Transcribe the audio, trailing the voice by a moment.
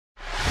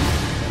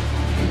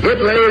It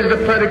lays the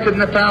predicate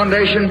and the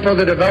foundation for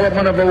the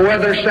development of a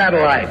weather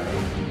satellite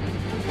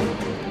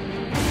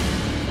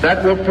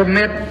that will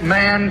permit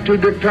man to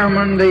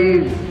determine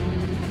the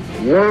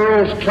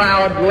world's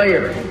cloud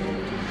layer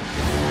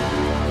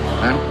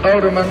and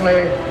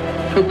ultimately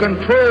to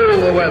control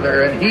the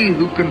weather, and he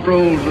who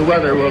controls the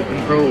weather will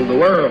control the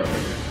world.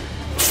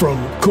 From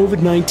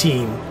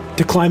COVID-19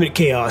 to climate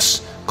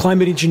chaos,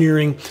 climate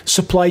engineering,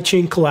 supply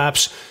chain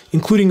collapse,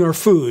 including our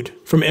food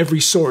from every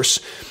source,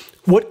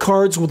 what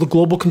cards will the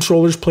global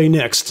controllers play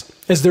next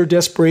as their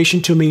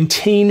desperation to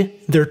maintain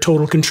their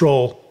total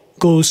control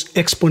goes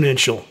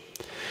exponential?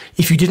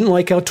 If you didn't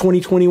like how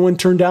 2021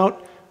 turned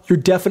out, you're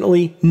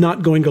definitely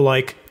not going to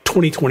like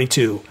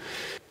 2022.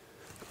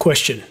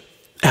 Question: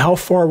 how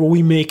far will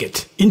we make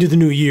it into the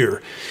new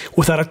year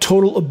without a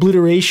total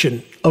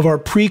obliteration of our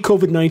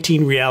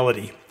pre-COVID-19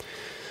 reality?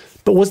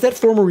 But was that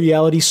former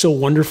reality so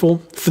wonderful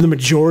for the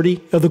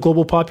majority of the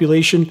global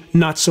population?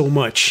 Not so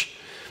much.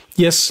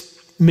 Yes,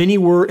 many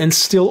were and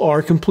still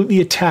are completely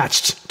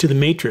attached to the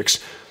matrix,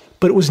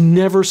 but it was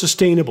never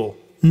sustainable,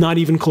 not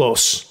even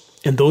close.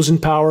 And those in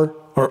power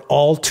are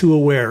all too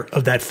aware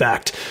of that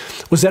fact.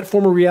 Was that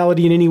former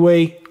reality in any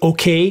way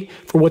okay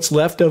for what's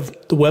left of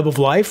the web of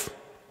life?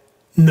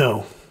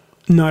 No,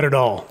 not at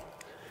all.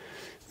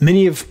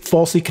 Many have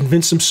falsely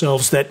convinced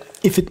themselves that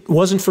if it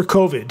wasn't for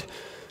COVID,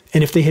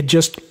 and if they had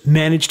just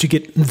managed to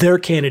get their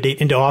candidate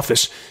into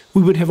office,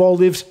 we would have all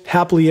lived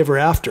happily ever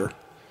after.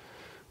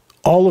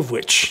 All of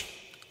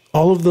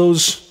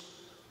those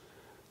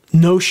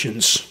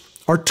notions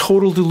are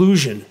total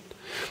delusion.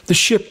 The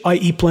ship,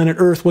 i.e. planet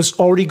Earth, was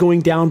already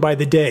going down by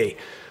the day.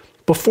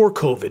 Before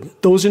COVID,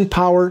 those in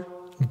power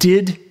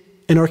did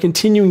and are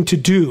continuing to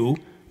do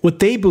what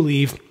they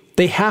believe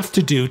they have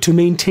to do to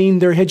maintain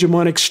their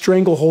hegemonic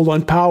stranglehold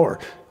on power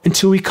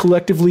until we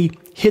collectively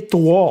hit the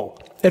wall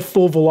at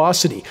full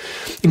velocity.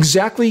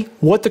 Exactly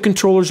what the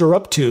controllers are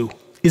up to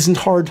isn't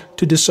hard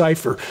to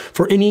decipher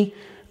for any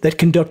that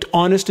conduct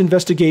honest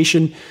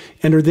investigation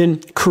and are then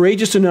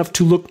courageous enough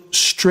to look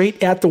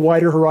straight at the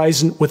wider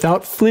horizon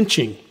without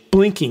flinching,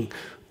 blinking,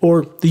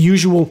 or the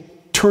usual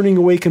turning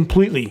away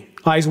completely,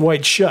 eyes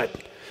wide shut.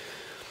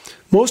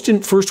 Most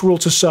in first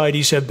world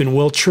societies have been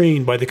well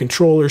trained by the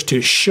controllers to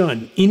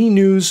shun any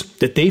news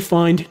that they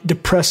find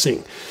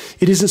depressing.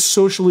 It isn't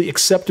socially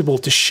acceptable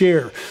to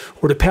share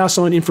or to pass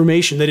on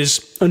information that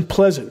is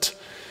unpleasant.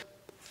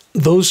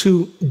 Those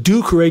who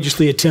do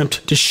courageously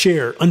attempt to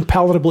share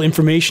unpalatable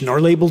information are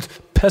labeled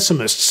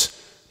pessimists.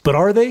 But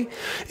are they?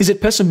 Is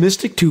it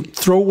pessimistic to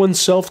throw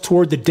oneself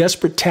toward the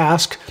desperate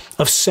task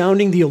of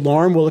sounding the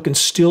alarm while it can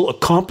still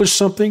accomplish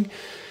something?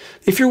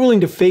 If you're willing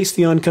to face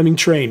the oncoming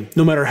train,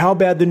 no matter how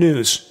bad the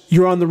news,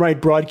 you're on the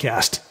right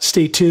broadcast.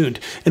 Stay tuned,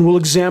 and we'll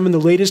examine the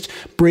latest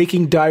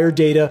breaking dire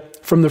data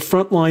from the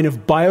front line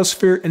of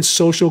biosphere and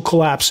social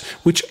collapse,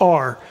 which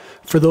are,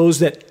 for those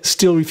that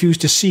still refuse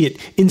to see it,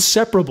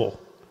 inseparable.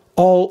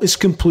 All is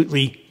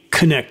completely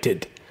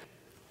connected.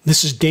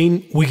 This is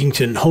Dane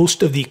Wigington,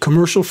 host of the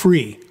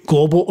commercial-free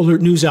Global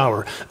Alert News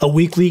Hour, a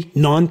weekly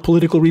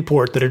non-political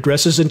report that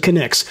addresses and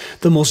connects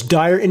the most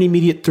dire and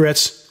immediate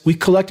threats we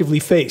collectively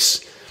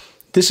face.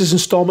 This is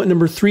installment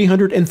number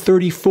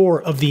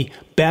 334 of the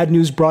Bad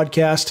News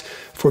broadcast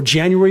for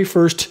January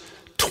 1st,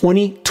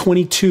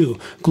 2022.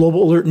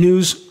 Global Alert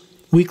News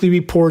weekly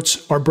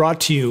reports are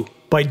brought to you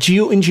by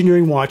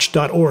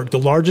geoengineeringwatch.org, the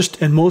largest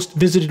and most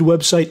visited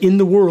website in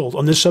the world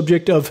on the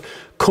subject of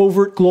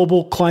covert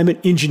global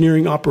climate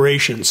engineering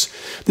operations.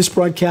 This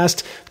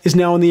broadcast is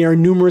now on the air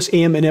in numerous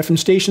AM and FM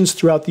stations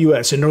throughout the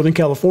U.S. in Northern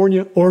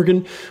California,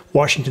 Oregon,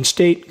 Washington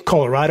State,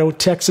 Colorado,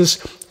 Texas,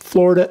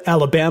 Florida,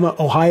 Alabama,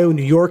 Ohio,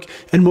 New York,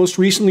 and most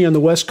recently on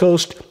the West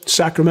Coast,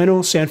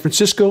 Sacramento, San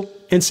Francisco,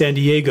 and San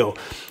Diego.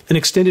 An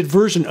extended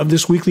version of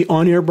this weekly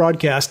on-air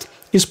broadcast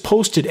is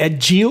posted at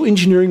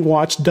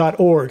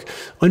geoengineeringwatch.org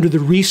under the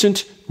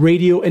Recent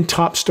Radio and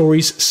Top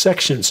Stories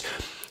sections.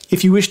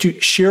 If you wish to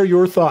share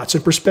your thoughts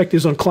and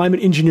perspectives on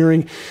climate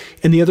engineering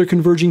and the other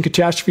converging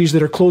catastrophes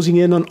that are closing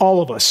in on all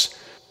of us,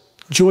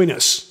 join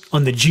us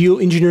on the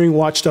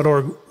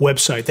geoengineeringwatch.org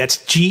website. That's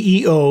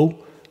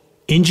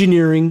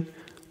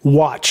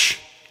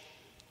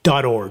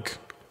geoengineeringwatch.org.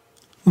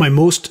 My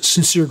most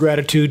sincere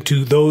gratitude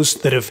to those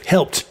that have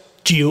helped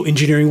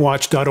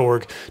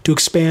geoengineeringwatch.org to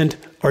expand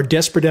our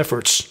desperate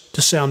efforts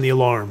to sound the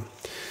alarm.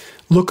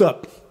 Look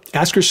up.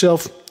 Ask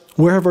yourself,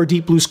 where have our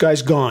deep blue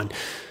skies gone?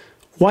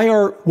 Why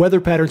are weather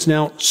patterns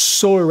now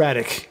so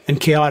erratic and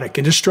chaotic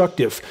and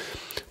destructive?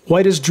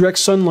 Why does direct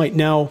sunlight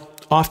now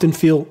often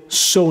feel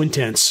so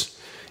intense?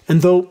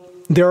 And though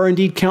there are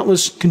indeed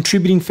countless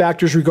contributing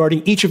factors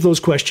regarding each of those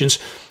questions,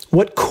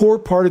 what core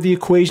part of the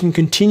equation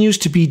continues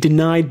to be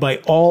denied by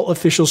all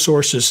official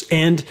sources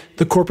and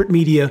the corporate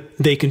media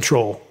they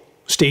control?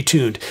 Stay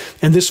tuned.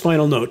 And this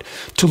final note,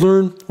 to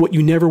learn what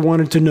you never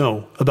wanted to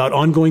know about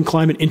ongoing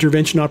climate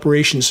intervention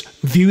operations,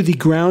 view the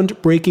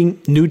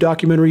groundbreaking new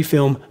documentary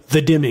film,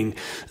 The Dimming,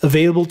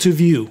 available to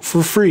view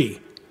for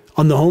free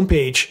on the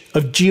homepage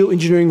of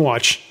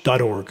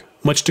geoengineeringwatch.org.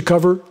 Much to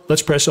cover.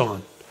 Let's press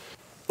on.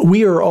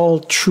 We are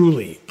all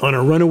truly on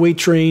a runaway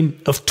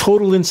train of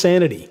total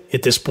insanity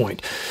at this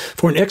point.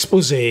 For an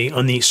expose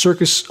on the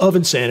circus of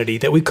insanity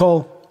that we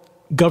call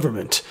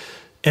government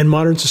and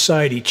modern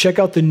society, check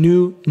out the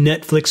new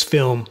Netflix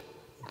film,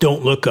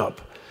 Don't Look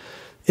Up.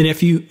 And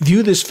if you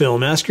view this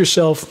film, ask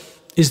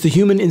yourself, is the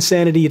human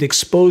insanity it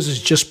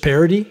exposes just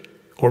parody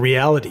or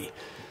reality?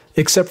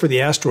 Except for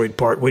the asteroid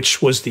part,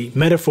 which was the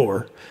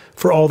metaphor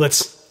for all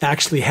that's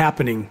actually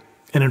happening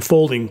and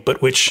unfolding,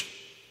 but which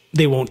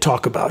they won't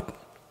talk about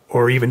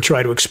or even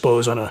try to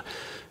expose on a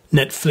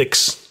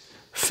Netflix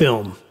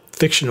film,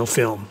 fictional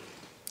film,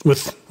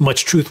 with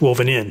much truth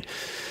woven in.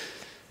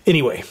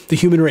 Anyway, the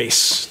human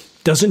race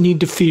doesn't need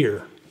to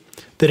fear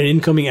that an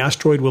incoming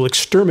asteroid will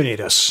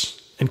exterminate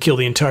us and kill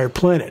the entire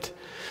planet.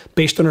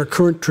 Based on our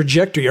current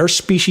trajectory, our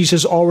species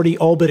has already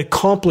all but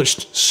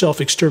accomplished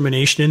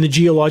self-extermination in the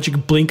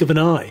geologic blink of an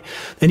eye.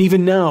 And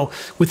even now,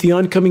 with the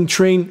oncoming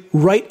train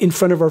right in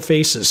front of our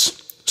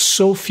faces,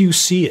 so few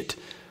see it.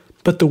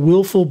 But the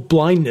willful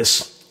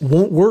blindness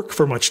won't work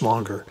for much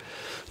longer.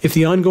 If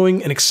the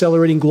ongoing and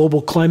accelerating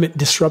global climate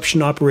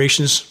disruption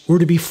operations were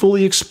to be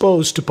fully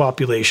exposed to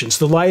populations,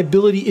 the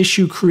liability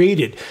issue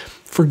created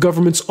for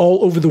governments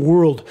all over the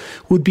world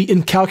would be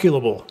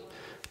incalculable.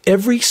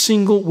 Every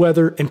single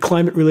weather and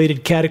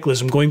climate-related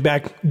cataclysm going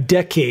back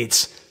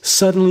decades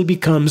suddenly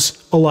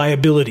becomes a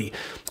liability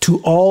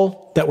to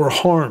all that were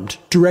harmed,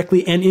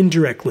 directly and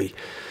indirectly.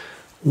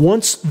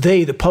 Once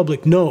they, the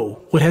public,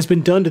 know what has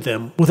been done to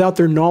them without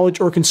their knowledge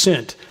or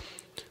consent,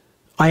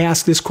 I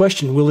ask this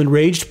question: will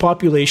enraged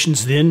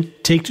populations then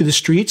take to the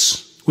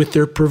streets with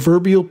their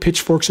proverbial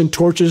pitchforks and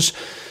torches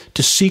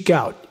to seek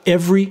out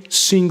every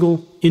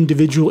single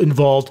individual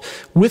involved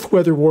with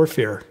weather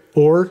warfare,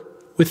 or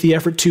with the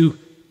effort to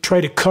try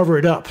to cover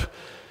it up,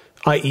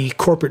 i.e.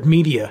 corporate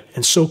media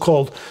and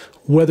so-called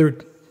weather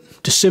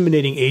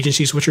disseminating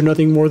agencies, which are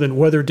nothing more than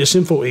weather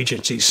disinfo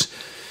agencies?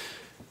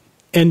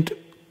 And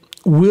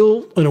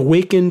will an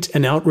awakened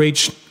and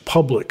outraged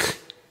public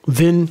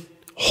then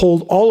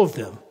hold all of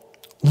them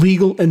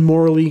legal and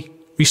morally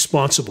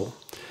responsible?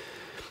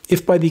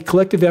 If by the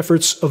collective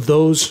efforts of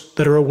those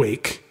that are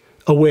awake,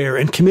 aware,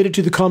 and committed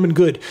to the common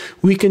good,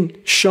 we can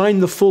shine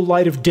the full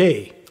light of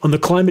day on the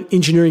climate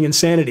engineering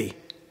insanity,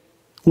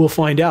 we'll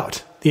find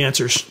out the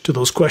answers to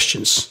those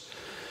questions.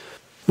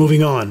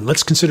 Moving on,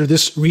 let's consider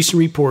this recent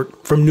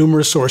report from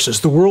numerous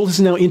sources. The world has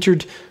now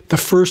entered the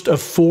first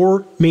of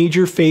 4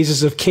 major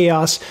phases of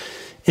chaos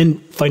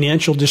and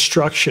financial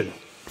destruction.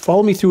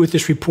 Follow me through with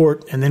this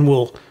report, and then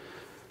we'll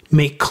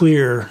make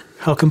clear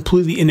how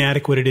completely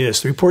inadequate it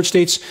is. The report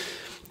states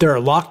there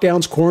are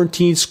lockdowns,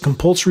 quarantines,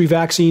 compulsory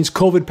vaccines,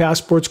 COVID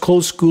passports,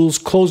 closed schools,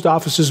 closed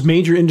offices,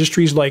 major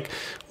industries like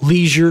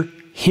leisure,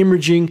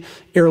 hemorrhaging,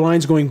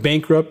 airlines going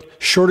bankrupt,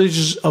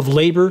 shortages of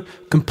labor,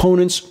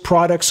 components,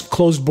 products,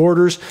 closed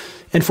borders,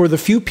 and for the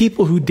few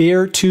people who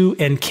dare to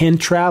and can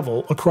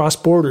travel across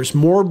borders,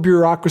 more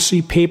bureaucracy,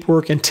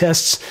 paperwork, and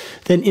tests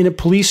than in a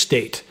police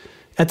state.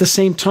 At the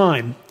same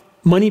time,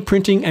 money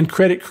printing and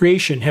credit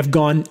creation have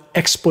gone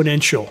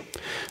exponential.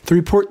 The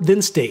report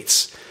then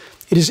states,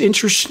 it is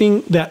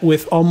interesting that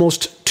with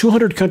almost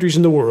 200 countries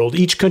in the world,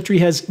 each country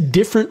has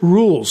different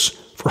rules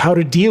for how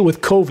to deal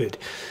with COVID.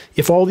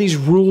 If all these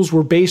rules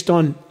were based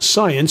on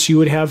science, you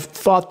would have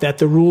thought that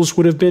the rules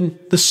would have been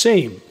the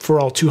same for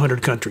all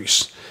 200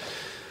 countries.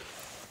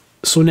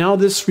 So now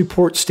this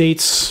report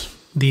states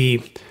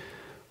the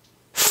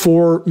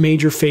 4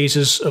 major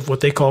phases of what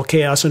they call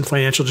chaos and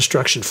financial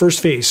destruction. First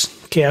phase,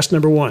 chaos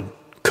number 1,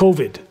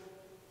 COVID.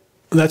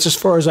 That's as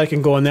far as I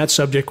can go on that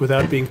subject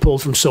without being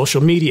pulled from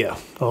social media.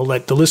 I'll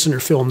let the listener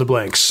fill in the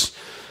blanks.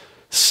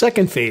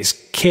 Second phase,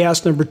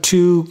 chaos number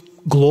 2,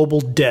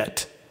 global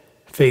debt.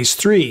 Phase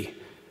 3,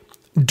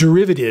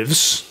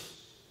 derivatives.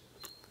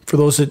 For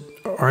those that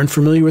are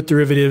unfamiliar with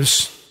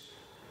derivatives,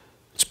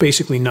 it's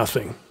basically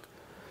nothing.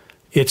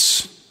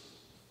 It's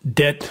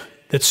debt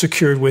that's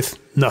secured with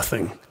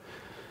nothing.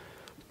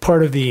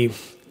 Part of the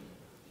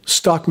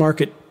stock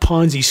market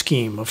Ponzi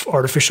scheme of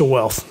artificial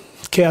wealth.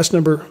 Chaos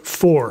number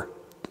 4,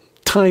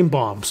 time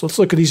bombs. Let's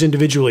look at these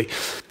individually.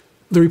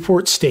 The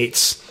report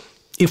states,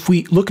 if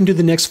we look into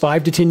the next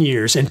 5 to 10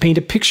 years and paint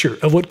a picture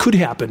of what could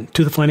happen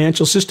to the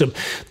financial system,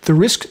 the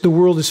risk the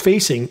world is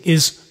facing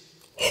is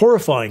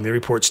horrifying, the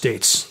report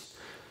states.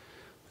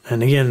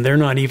 And again, they're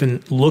not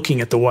even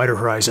looking at the wider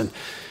horizon.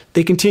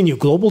 They continue,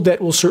 global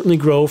debt will certainly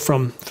grow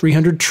from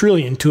 300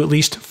 trillion to at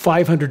least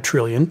 500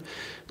 trillion.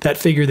 That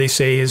figure, they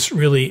say, is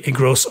really a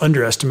gross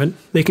underestimate.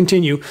 They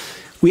continue,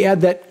 we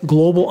add that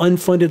global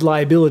unfunded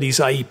liabilities,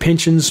 i.e.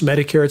 pensions,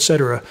 Medicare,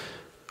 etc.,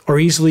 are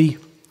easily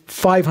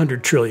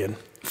 500 trillion.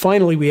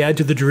 Finally, we add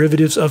to the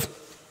derivatives of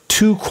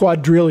 2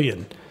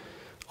 quadrillion.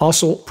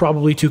 Also,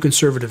 probably too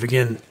conservative.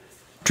 Again,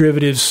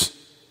 derivatives,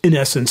 in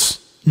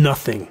essence,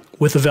 nothing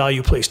with a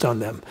value placed on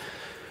them.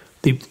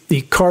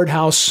 The card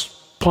house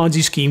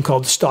Ponzi scheme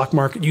called the stock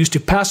market used to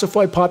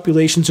pacify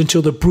populations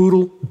until the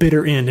brutal,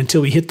 bitter end,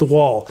 until we hit the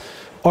wall.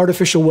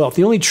 Artificial wealth.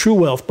 The only true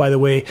wealth, by the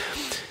way,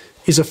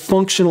 is a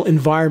functional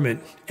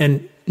environment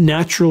and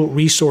natural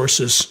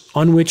resources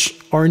on which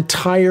our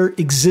entire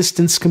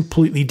existence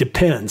completely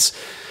depends.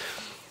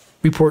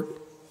 Report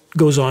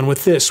goes on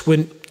with this.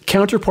 When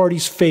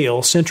counterparties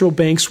fail, central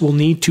banks will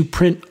need to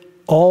print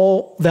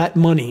all that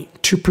money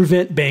to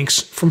prevent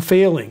banks from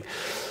failing.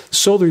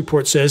 So the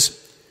report says,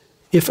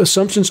 if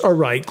assumptions are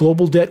right,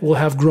 global debt will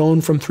have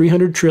grown from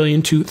 300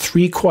 trillion to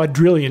 3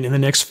 quadrillion in the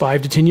next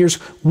 5 to 10 years.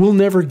 We'll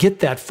never get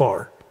that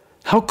far.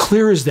 How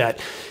clear is that?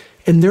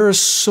 And there are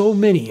so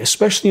many,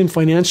 especially in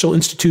financial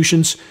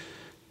institutions,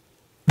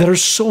 that are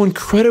so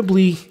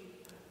incredibly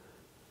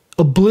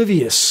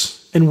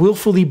oblivious and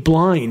willfully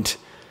blind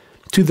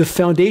to the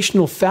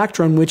foundational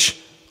factor on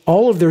which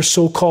all of their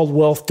so-called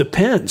wealth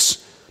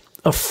depends,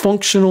 a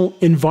functional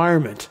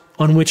environment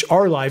on which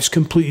our lives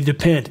completely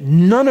depend.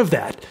 None of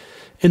that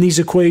in these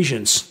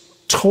equations.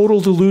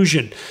 Total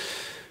delusion.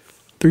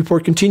 The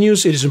report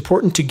continues, it is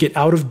important to get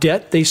out of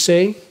debt, they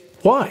say.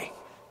 Why?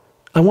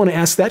 I want to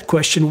ask that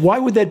question. Why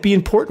would that be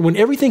important? When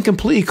everything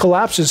completely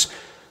collapses,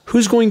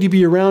 who's going to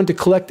be around to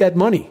collect that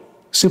money?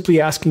 Simply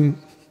asking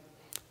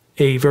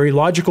a very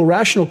logical,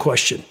 rational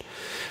question.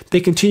 They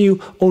continue,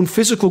 own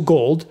physical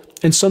gold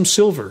and some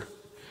silver.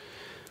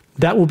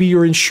 That will be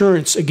your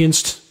insurance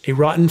against a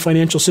rotten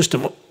financial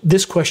system.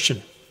 This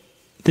question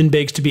then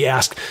begs to be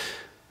asked.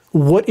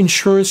 What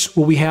insurance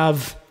will we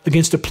have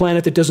against a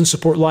planet that doesn't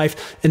support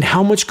life? And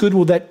how much good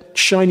will that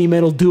shiny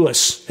metal do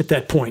us at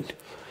that point?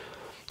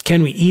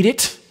 Can we eat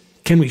it?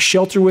 Can we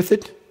shelter with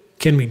it?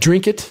 Can we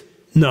drink it?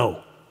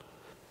 No.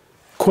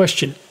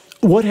 Question.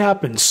 What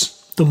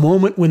happens the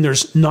moment when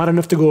there's not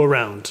enough to go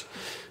around?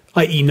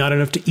 I.e. not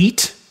enough to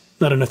eat,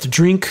 not enough to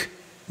drink,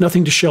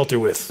 nothing to shelter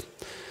with.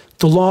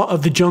 The law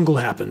of the jungle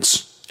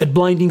happens at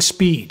blinding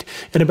speed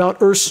and about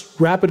Earth's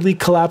rapidly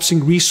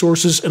collapsing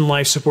resources and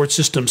life support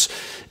systems.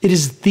 It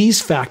is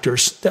these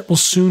factors that will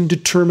soon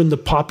determine the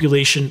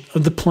population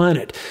of the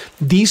planet.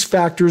 These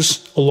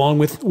factors, along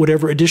with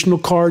whatever additional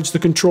cards the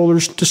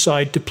controllers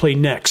decide to play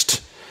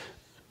next.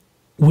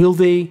 Will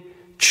they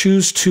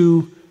choose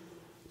to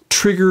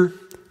trigger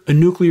a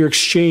nuclear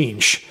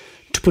exchange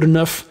to put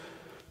enough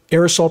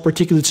aerosol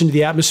particulates into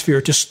the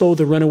atmosphere to slow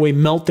the runaway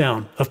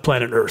meltdown of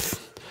planet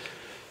Earth?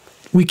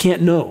 We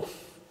can't know.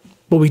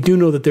 But we do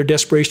know that their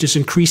desperation is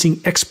increasing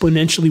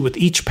exponentially with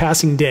each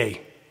passing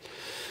day.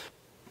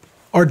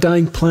 Our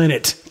dying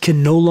planet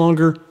can no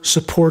longer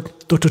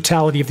support the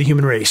totality of the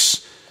human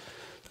race.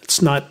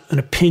 It's not an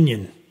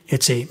opinion.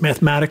 It's a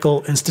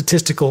mathematical and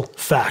statistical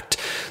fact.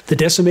 The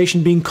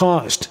decimation being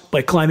caused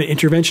by climate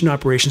intervention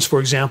operations, for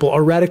example,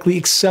 are radically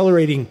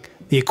accelerating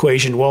the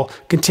equation while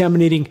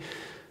contaminating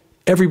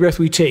every breath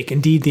we take,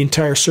 indeed the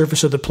entire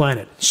surface of the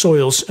planet,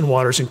 soils and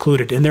waters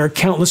included. And there are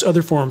countless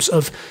other forms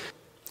of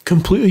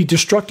completely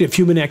destructive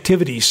human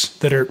activities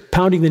that are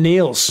pounding the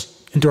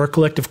nails into our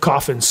collective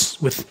coffins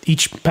with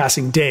each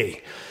passing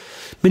day.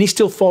 Many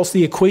still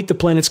falsely equate the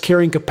planet's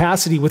carrying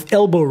capacity with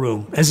elbow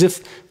room, as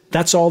if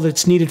that's all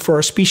that's needed for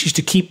our species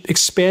to keep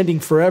expanding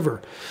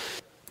forever.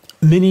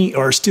 Many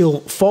are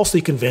still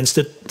falsely convinced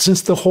that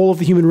since the whole of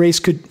the human race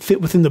could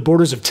fit within the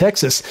borders of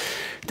Texas,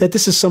 that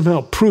this is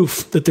somehow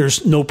proof that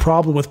there's no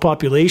problem with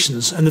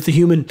populations and that the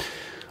human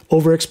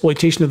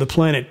overexploitation of the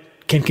planet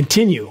can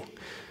continue.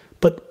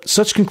 But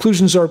such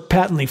conclusions are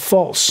patently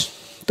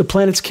false. The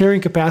planet's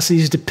carrying capacity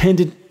is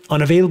dependent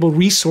on available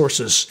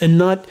resources and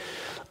not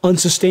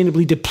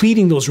unsustainably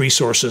depleting those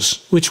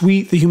resources, which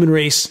we, the human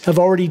race, have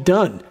already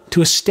done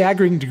to a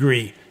staggering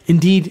degree,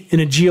 indeed in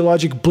a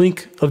geologic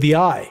blink of the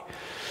eye.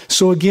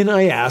 So again,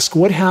 I ask,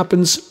 what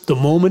happens the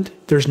moment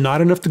there's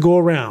not enough to go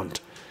around?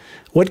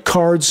 What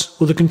cards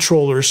will the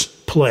controllers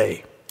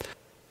play?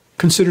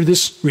 Consider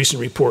this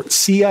recent report.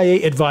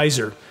 CIA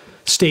advisor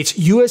states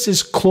U.S.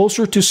 is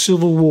closer to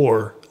civil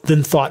war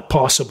than thought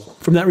possible.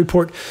 From that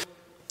report,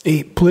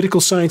 a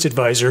political science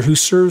advisor who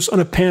serves on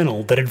a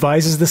panel that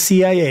advises the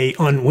CIA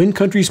on when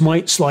countries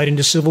might slide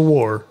into civil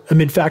war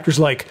amid factors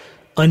like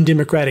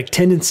undemocratic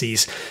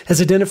tendencies,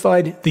 has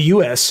identified the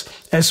U.S.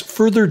 as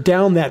further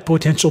down that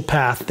potential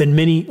path than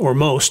many or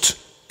most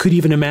could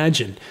even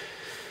imagine.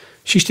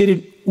 She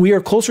stated, "We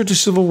are closer to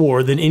civil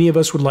war than any of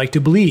us would like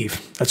to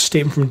believe." That's a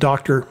statement from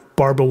Dr.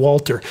 Barbara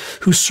Walter,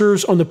 who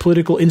serves on the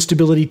Political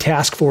Instability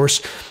Task Force,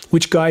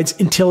 which guides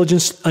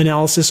intelligence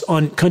analysis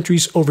on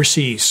countries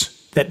overseas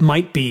that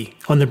might be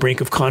on the brink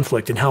of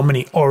conflict, and how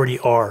many already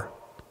are.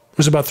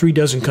 There's about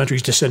 36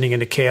 countries descending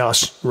into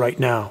chaos right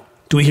now.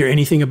 Do we hear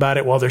anything about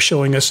it while they're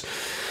showing us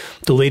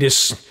the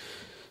latest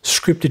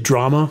scripted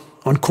drama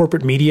on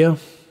corporate media,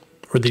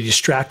 or the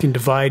distract and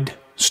divide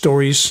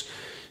stories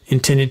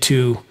intended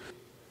to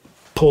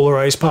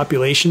polarize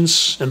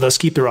populations and thus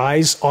keep their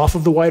eyes off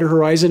of the wider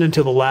horizon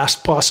until the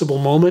last possible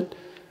moment?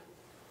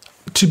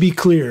 To be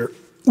clear,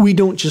 we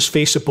don't just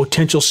face a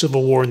potential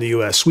civil war in the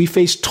U.S. We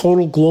face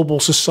total global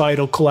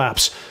societal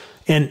collapse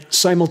and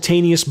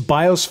simultaneous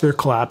biosphere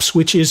collapse,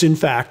 which is in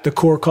fact the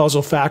core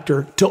causal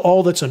factor to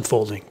all that's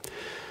unfolding.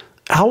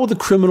 How will the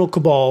criminal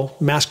cabal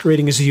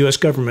masquerading as the U.S.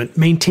 government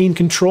maintain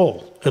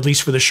control, at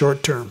least for the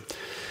short term?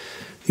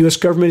 The U.S.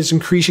 government is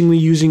increasingly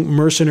using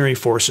mercenary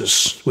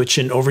forces, which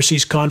in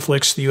overseas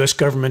conflicts, the U.S.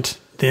 government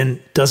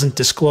then doesn't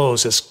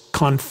disclose as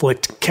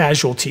conflict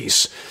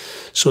casualties.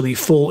 So the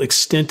full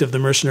extent of the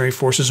mercenary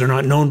forces are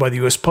not known by the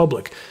U.S.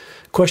 public.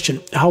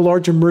 Question, how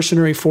large a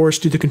mercenary force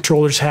do the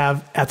controllers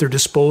have at their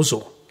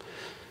disposal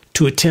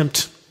to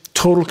attempt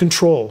total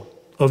control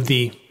of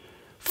the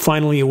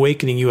finally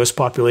awakening U.S.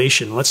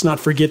 population? Let's not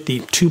forget the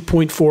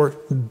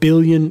 2.4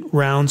 billion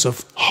rounds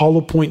of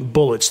hollow point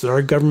bullets that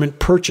our government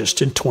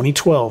purchased in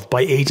 2012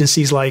 by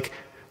agencies like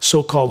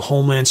so-called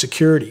Homeland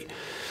Security.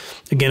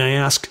 Again, I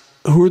ask,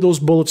 who are those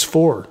bullets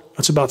for?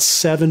 That's about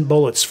 7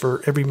 bullets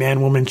for every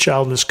man, woman,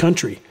 child in this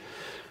country.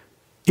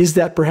 Is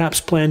that perhaps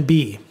Plan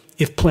B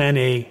if Plan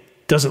A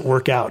doesn't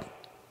work out?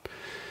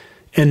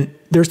 And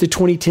there's the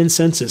 2010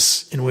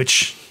 census, in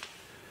which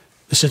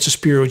the Census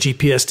Bureau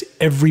GPSed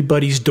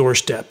everybody's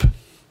doorstep.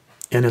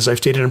 And as I've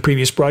stated on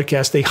previous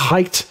broadcasts, they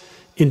hiked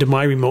into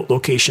my remote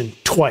location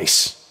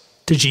twice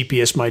to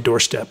GPS my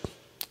doorstep.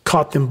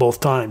 Caught them both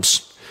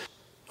times.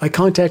 I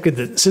contacted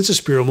the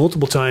Census Bureau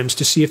multiple times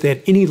to see if they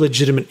had any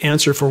legitimate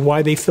answer for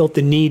why they felt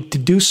the need to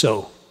do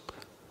so.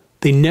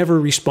 They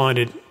never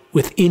responded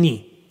with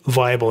any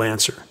viable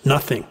answer.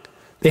 Nothing.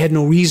 They had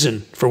no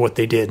reason for what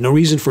they did, no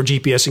reason for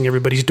GPSing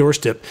everybody's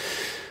doorstep.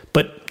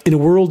 But in a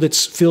world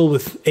that's filled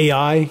with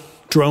AI,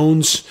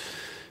 drones,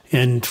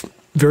 and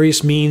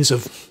various means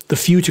of the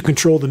few to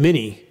control the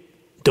many,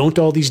 don't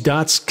all these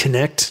dots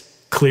connect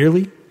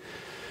clearly?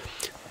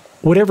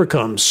 Whatever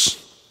comes,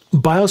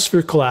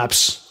 biosphere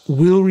collapse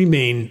will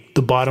remain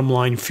the bottom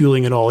line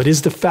fueling it all. It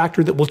is the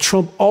factor that will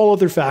trump all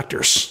other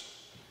factors.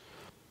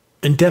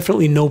 And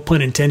definitely no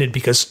pun intended,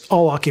 because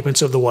all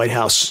occupants of the White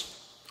House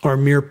are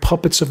mere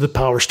puppets of the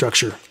power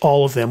structure.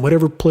 All of them,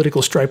 whatever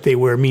political stripe they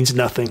wear, means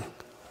nothing.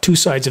 Two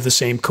sides of the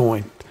same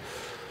coin.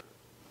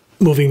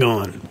 Moving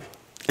on.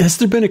 Has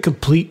there been a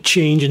complete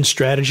change in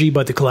strategy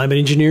by the climate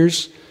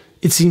engineers?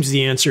 It seems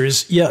the answer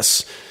is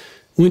yes.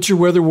 Winter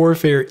weather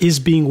warfare is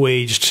being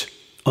waged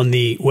on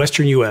the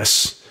western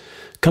U.S.,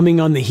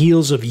 coming on the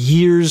heels of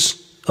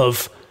years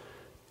of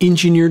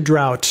engineered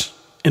drought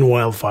and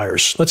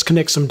wildfires. Let's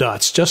connect some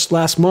dots. Just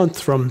last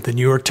month from the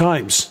New York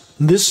Times,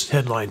 this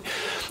headline: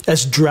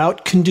 as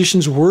drought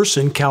conditions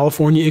worsen,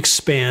 California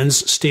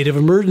expands state of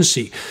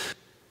emergency.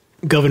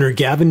 Governor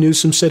Gavin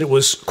Newsom said it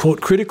was, quote,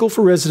 critical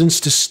for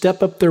residents to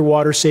step up their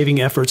water-saving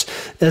efforts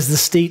as the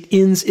state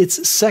ends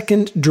its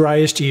second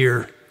driest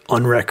year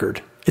on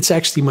record. It's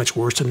actually much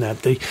worse than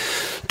that. The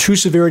true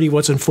severity of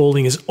what's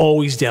unfolding is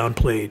always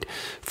downplayed,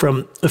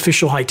 from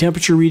official high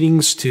temperature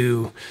readings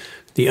to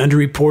the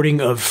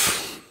underreporting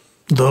of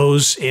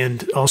those,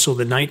 and also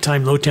the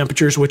nighttime low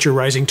temperatures, which are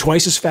rising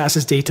twice as fast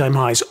as daytime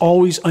highs,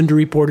 always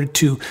underreported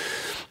to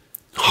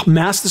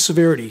mask the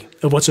severity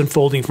of what's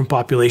unfolding from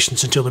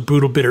populations until the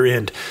brutal, bitter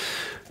end.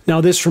 Now,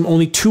 this from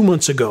only 2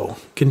 months ago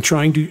can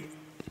trying to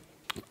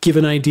give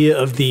an idea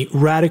of the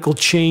radical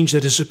change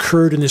that has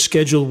occurred in the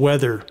scheduled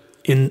weather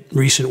in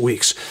recent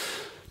weeks.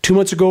 2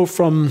 months ago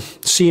from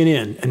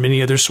CNN and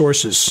many other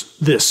sources,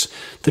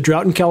 the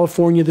drought in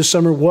California this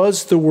summer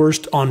was the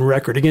worst on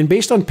record. Again,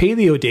 based on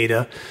paleo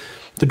data,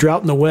 the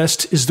drought in the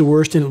West is the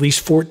worst in at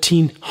least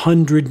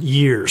 1,400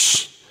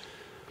 years.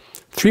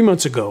 3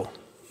 months ago,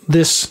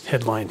 this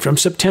headline from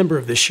September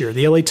of this year,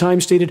 the LA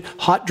Times stated,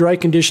 hot, dry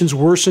conditions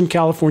worsen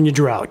California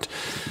drought.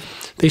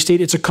 They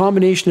state it's a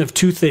combination of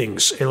two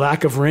things: a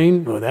lack of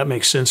rain. Oh, that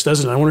makes sense,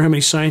 doesn't it? I wonder how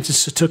many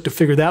scientists it took to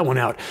figure that one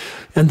out.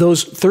 And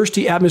those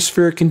thirsty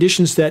atmospheric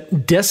conditions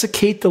that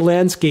desiccate the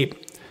landscape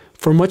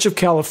for much of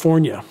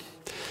California.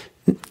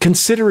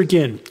 Consider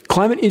again,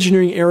 climate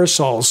engineering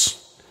aerosols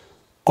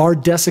are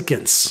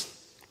desiccants.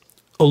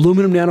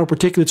 Aluminum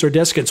nanoparticulates are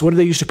desiccants. What do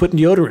they use to put in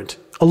deodorant?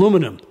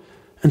 Aluminum.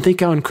 And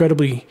think how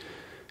incredibly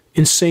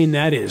insane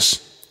that is,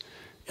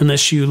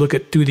 unless you look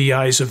at through the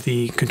eyes of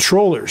the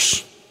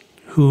controllers,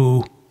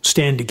 who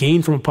stand to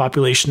gain from a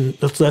population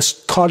that's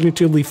less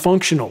cognitively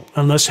functional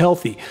and less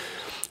healthy.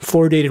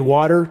 Fluoridated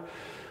water,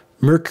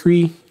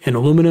 mercury, and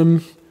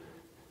aluminum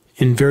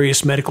in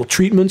various medical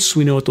treatments.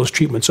 We know what those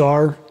treatments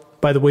are.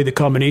 By the way, the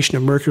combination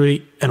of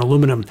mercury and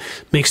aluminum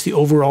makes the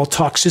overall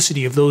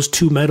toxicity of those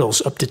two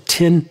metals up to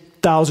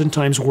 10,000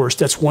 times worse.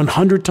 That's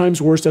 100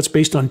 times worse. That's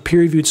based on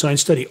peer-reviewed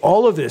science study.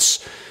 All of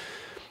this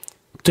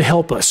to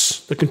help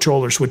us, the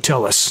controllers would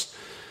tell us.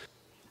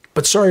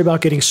 But sorry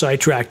about getting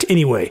sidetracked.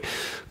 Anyway,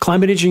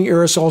 climate engineering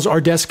aerosols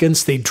are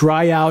desiccants. They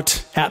dry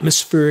out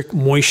atmospheric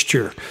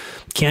moisture.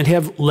 Can't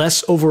have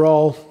less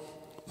overall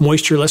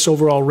moisture, less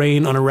overall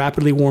rain on a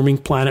rapidly warming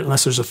planet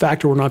unless there's a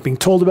factor we're not being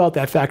told about.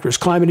 That factor is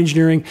climate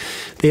engineering.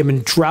 They have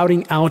been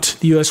droughting out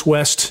the U.S.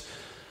 West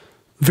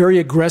very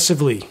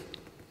aggressively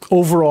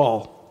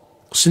overall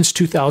since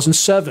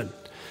 2007.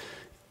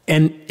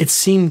 And it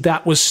seemed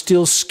that was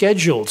still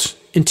scheduled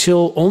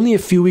until only a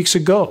few weeks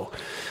ago.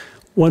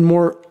 One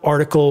more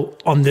article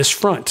on this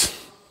front.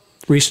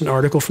 Recent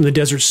article from the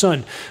Desert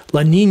Sun.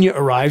 La Nina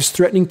arrives,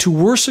 threatening to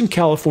worsen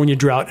California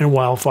drought and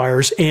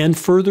wildfires and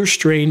further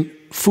strain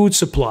food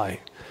supply.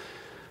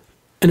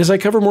 And as I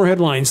cover more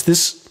headlines,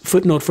 this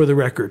footnote for the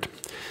record.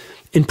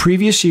 In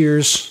previous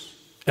years,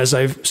 as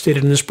I've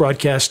stated in this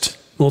broadcast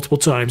multiple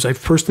times.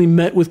 I've personally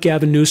met with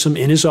Gavin Newsom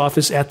in his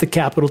office at the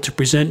Capitol to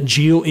present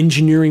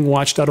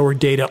geoengineeringwatch.org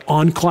data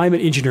on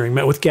climate engineering,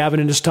 met with Gavin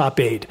and his top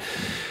aide.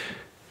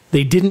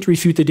 They didn't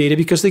refute the data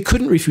because they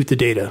couldn't refute the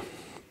data,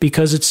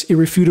 because it's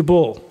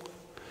irrefutable.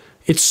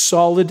 It's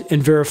solid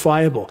and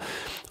verifiable.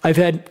 I've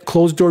had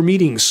closed-door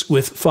meetings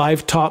with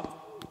 5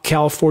 top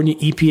California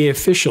EPA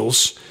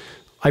officials.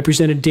 I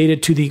presented data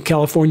to the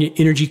California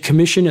Energy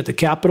Commission at the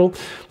Capitol.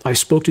 I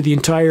spoke to the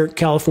entire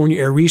California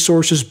Air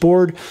Resources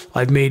Board.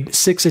 I've made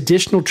 6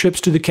 additional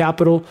trips to the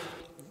Capitol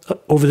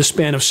over the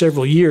span of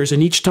several years,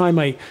 and each time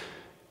I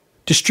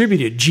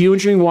distributed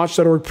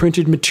geoengineeringwatch.org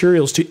printed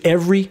materials to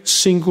every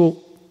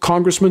single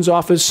congressman's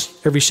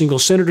office, every single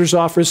senator's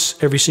office,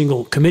 every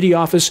single committee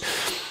office.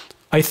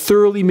 I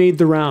thoroughly made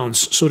the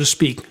rounds, so to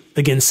speak,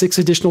 again, 6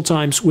 additional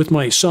times with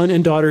my son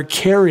and daughter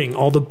carrying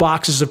all the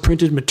boxes of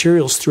printed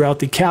materials throughout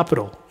the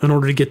Capitol in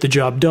order to get the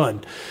job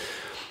done.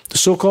 The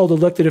so-called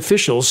elected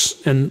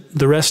officials and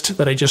the rest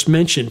that I just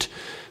mentioned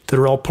that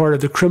are all part of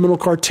the criminal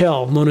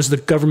cartel known as the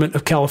Government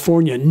of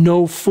California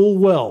know full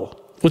well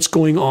what's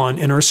going on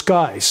in our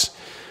skies.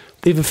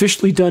 They've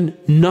officially done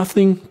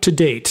nothing to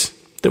date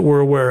that we're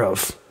aware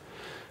of.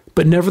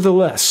 But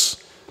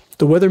nevertheless,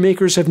 the weather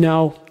makers have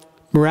now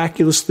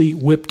miraculously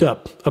whipped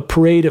up a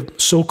parade of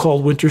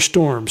so-called winter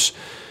storms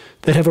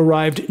that have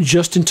arrived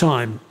just in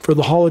time for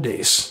the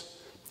holidays.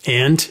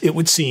 And it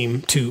would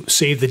seem to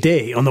save the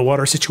day on the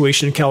water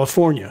situation in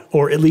California,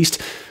 or at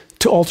least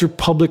to alter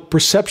public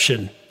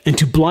perception and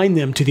to blind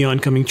them to the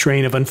oncoming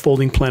train of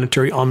unfolding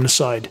planetary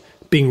omnicide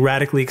being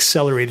radically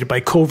accelerated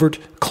by covert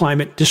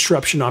climate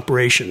disruption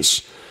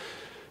operations.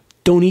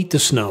 Don't eat the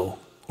snow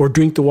or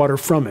drink the water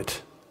from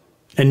it.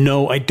 And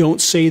no, I don't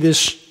say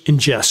this in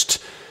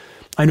jest.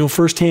 I know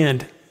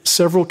firsthand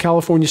several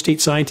California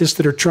state scientists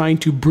that are trying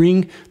to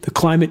bring the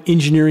climate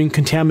engineering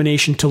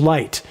contamination to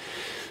light.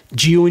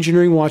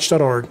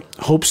 Geoengineeringwatch.org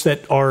hopes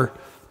that our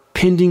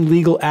pending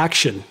legal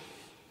action,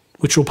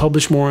 which we'll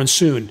publish more on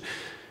soon,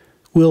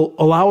 will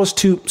allow us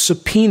to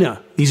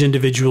subpoena these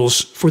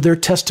individuals for their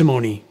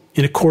testimony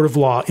in a court of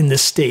law in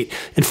this state.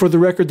 And for the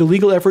record, the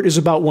legal effort is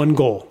about one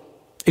goal: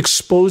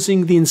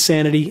 exposing the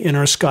insanity in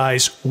our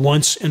skies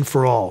once and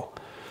for all.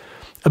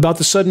 About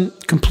the sudden,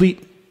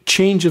 complete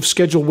change of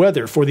schedule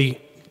weather for the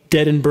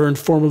dead and burned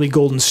formerly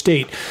Golden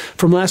State.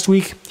 From last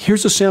week,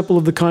 here's a sample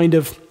of the kind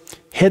of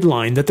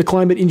headline that the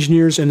climate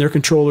engineers and their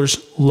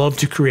controllers love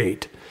to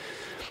create.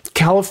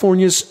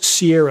 California's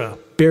Sierra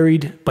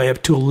buried by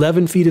up to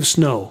 11 feet of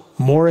snow,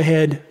 more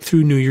ahead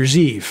through New Year's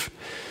Eve.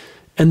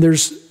 And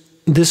there's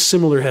this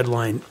similar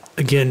headline,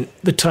 again,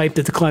 the type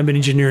that the climate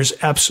engineers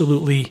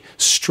absolutely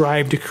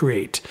strive to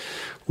create.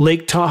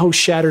 Lake Tahoe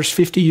shatters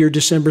 50-year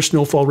December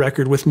snowfall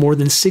record with more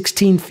than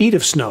 16 feet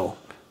of snow.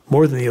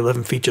 More than the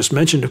 11 feet just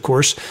mentioned, of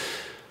course.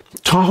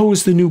 Tahoe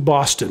is the new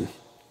Boston,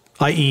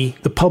 i.e.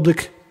 the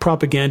public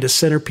propaganda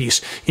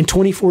centerpiece. In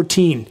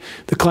 2014,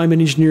 the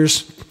climate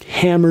engineers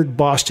hammered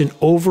Boston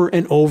over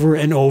and over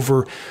and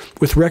over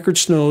with record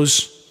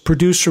snows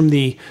produced from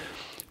the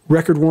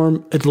record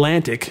warm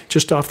Atlantic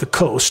just off the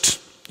coast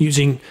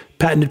using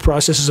patented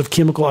processes of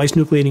chemical ice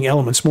nucleating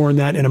elements. More on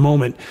that in a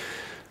moment.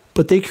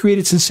 But they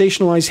created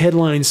sensationalized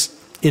headlines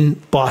in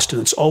Boston.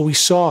 That's all we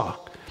saw.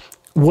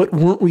 What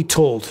weren't we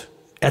told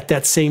at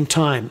that same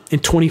time in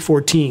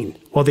 2014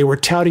 while they were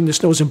touting the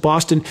snows in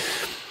Boston?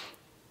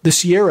 The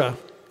Sierra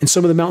and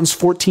some of the mountains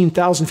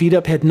 14,000 feet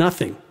up had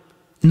nothing.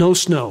 No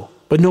snow.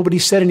 But nobody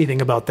said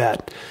anything about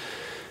that.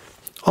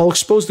 I'll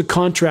expose the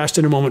contrast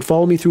in a moment.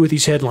 Follow me through with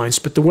these headlines.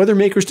 But the weather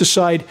makers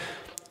decide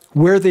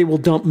where they will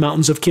dump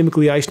mountains of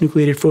chemically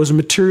ice-nucleated frozen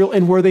material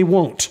and where they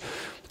won't.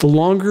 The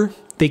longer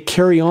they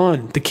carry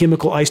on the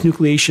chemical ice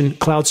nucleation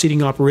cloud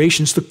seeding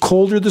operations, the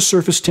colder the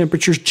surface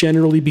temperatures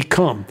generally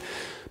become.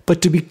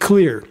 But to be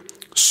clear,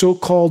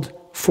 so-called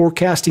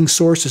forecasting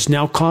sources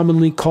now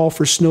commonly call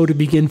for snow to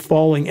begin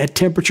falling at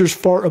temperatures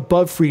far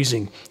above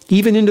freezing,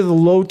 even into the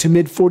low to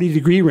mid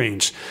 40-degree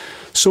range.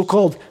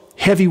 So-called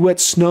heavy wet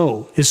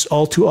snow is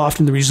all too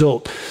often the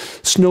result.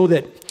 Snow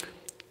that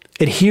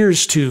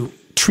adheres to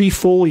tree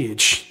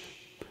foliage,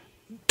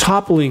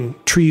 toppling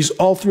trees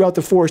all throughout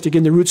the forest.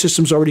 Again, the root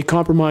system's already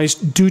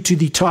compromised due to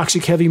the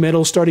toxic heavy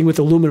metals, starting with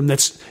aluminum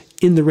that's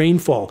in the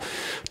rainfall.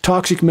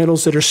 Toxic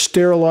metals that are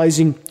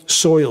sterilizing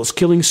soils,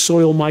 killing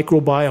soil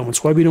microbiome.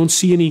 It's why we don't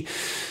see any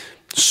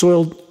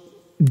soil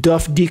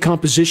duff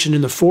decomposition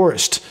in the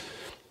forest.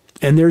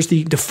 And there's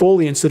the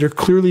defoliants that are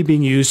clearly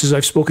being used, as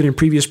I've spoken in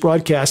previous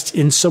broadcasts,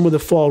 in some of the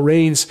fall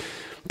rains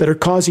that are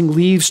causing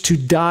leaves to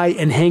die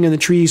and hang on the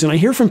trees. And I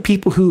hear from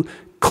people who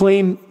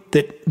claim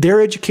that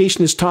their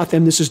education has taught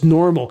them this is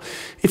normal.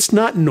 It's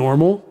not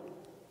normal.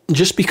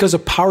 Just because a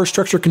power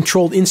structure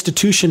controlled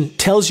institution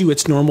tells you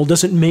it's normal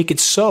doesn't make it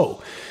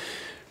so.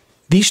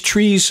 These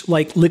trees,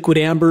 like liquid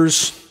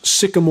ambers,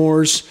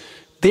 sycamores,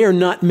 they are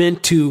not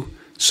meant to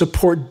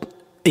support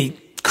a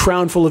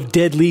crown full of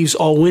dead leaves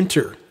all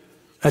winter.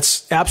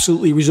 That's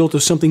absolutely a result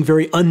of something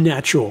very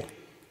unnatural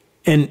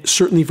and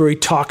certainly very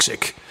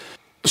toxic.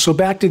 So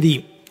back to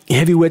the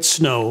heavy wet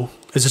snow,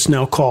 as it's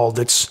now called,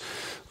 that's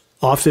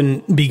often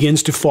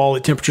begins to fall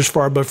at temperatures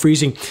far above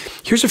freezing.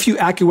 Here's a few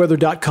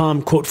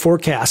AccuWeather.com quote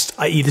forecasts,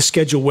 i.e. the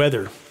scheduled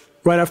weather,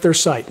 right off their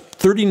site.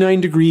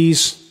 39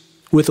 degrees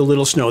with a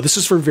little snow. This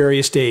is for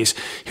various days.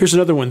 Here's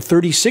another one,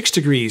 36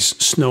 degrees,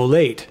 snow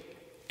late.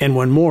 And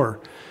one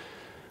more.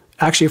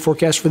 Actually, a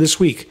forecast for this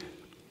week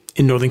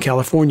in Northern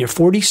California,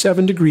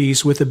 47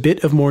 degrees with a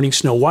bit of morning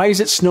snow. Why is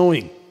it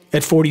snowing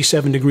at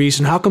 47 degrees?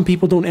 And how come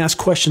people don't ask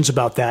questions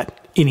about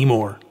that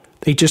anymore?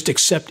 They just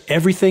accept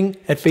everything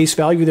at face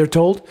value they're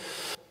told?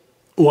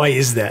 Why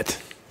is that?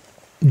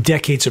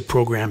 Decades of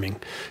programming,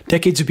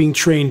 decades of being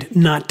trained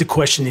not to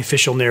question the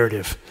official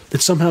narrative,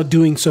 that somehow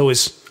doing so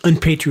is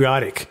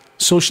unpatriotic,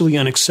 socially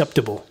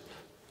unacceptable.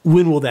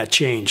 When will that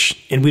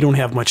change? And we don't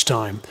have much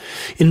time.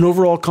 In an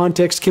overall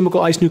context,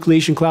 chemical ice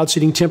nucleation cloud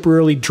seeding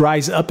temporarily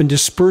dries up and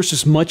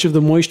disperses much of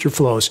the moisture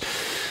flows.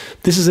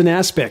 This is an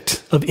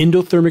aspect of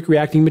endothermic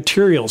reacting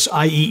materials,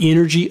 i.e.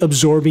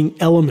 energy-absorbing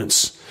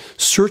elements.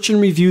 Search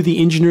and review the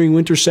engineering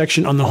winter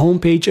section on the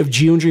homepage of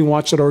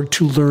geoengineeringwatch.org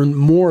to learn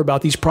more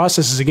about these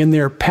processes. Again,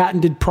 they are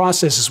patented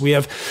processes. We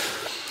have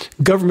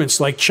governments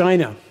like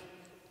China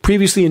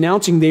previously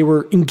announcing they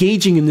were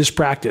engaging in this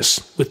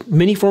practice, with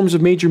many forms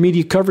of major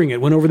media covering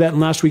it. Went over that in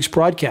last week's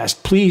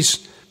broadcast.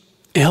 Please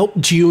help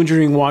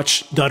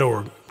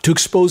geoengineeringwatch.org to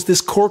expose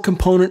this core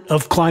component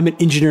of climate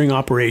engineering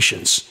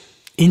operations.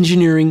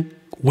 Engineering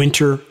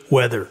winter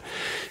weather.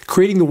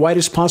 Creating the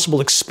widest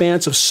possible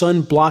expanse of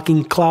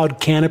sun-blocking cloud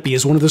canopy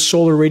is one of the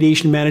solar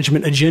radiation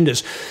management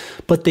agendas.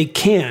 But they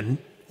can,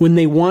 when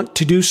they want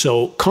to do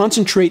so,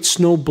 concentrate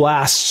snow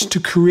blasts to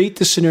create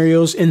the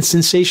scenarios and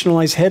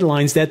sensationalize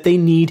headlines that they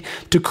need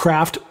to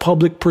craft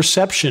public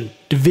perception,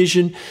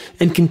 division,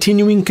 and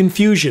continuing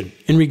confusion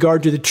in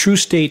regard to the true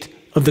state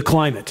of the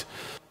climate.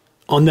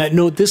 On that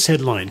note, this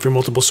headline from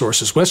multiple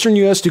sources. Western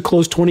U.S. to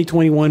close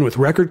 2021 with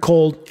record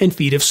cold and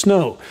feet of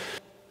snow.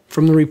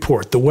 From the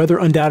report, the weather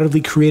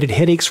undoubtedly created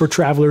headaches for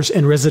travelers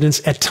and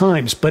residents at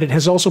times, but it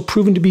has also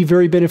proven to be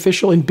very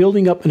beneficial in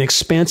building up an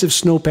expansive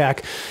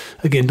snowpack.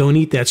 Again, don't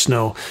eat that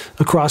snow.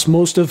 Across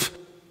most of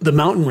the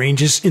mountain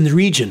ranges in the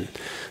region.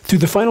 Through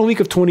the final week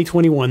of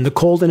 2021, the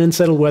cold and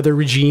unsettled weather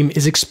regime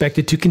is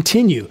expected to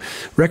continue.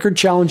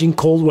 Record-challenging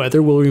cold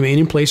weather will remain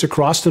in place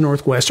across the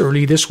Northwest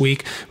early this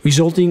week,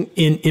 resulting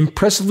in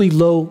impressively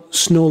low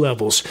snow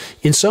levels.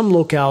 In some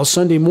locales,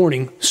 Sunday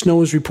morning,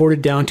 snow is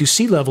reported down to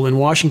sea level in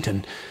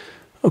Washington.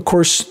 Of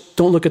course,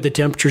 don't look at the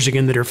temperatures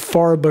again that are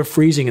far above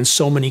freezing in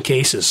so many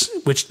cases,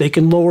 which they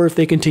can lower if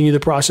they continue the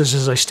process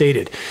as I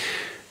stated.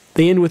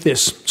 They end with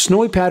this.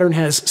 Snowy pattern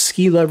has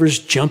ski lovers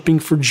jumping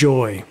for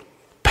joy.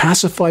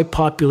 Pacify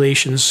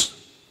populations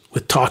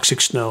with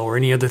toxic snow or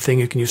any other thing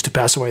you can use to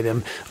pacify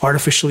them.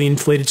 Artificially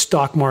inflated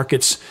stock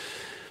markets.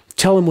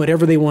 Tell them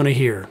whatever they want to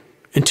hear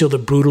until the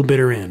brutal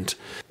bitter end.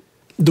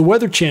 The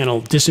Weather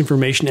Channel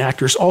disinformation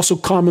actors also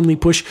commonly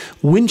push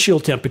wind chill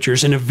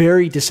temperatures in a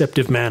very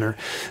deceptive manner,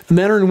 a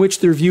manner in which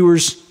their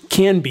viewers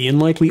can be and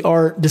likely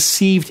are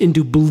deceived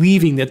into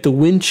believing that the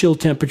wind chill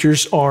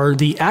temperatures are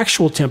the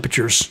actual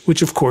temperatures,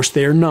 which of course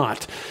they are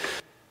not.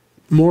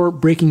 More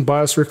breaking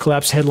biosphere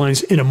collapse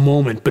headlines in a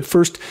moment, but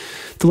first,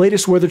 the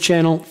latest Weather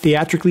Channel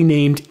theatrically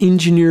named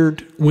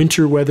engineered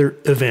winter weather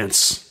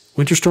events.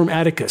 Winter Storm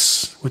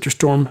Atticus, Winter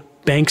Storm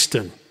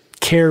Bankston,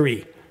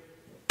 Carrie,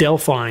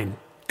 Delphine,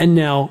 and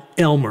now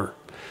Elmer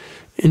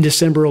in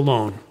December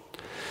alone.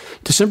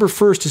 December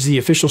 1st is the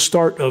official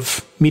start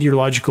of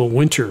meteorological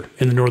winter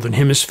in the Northern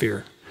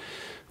Hemisphere.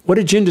 What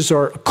agendas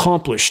are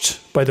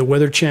accomplished by the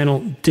Weather Channel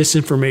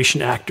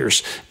disinformation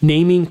actors,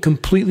 naming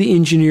completely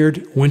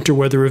engineered winter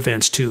weather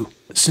events to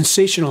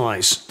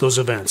sensationalize those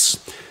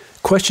events?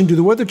 Question, do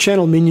the Weather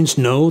Channel minions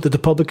know that the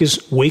public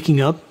is waking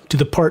up to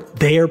the part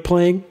they are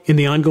playing in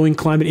the ongoing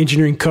climate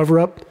engineering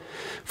cover-up?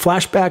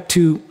 Flashback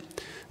to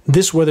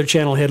this Weather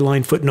Channel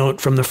headline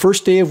footnote from the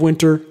first day of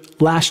winter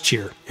last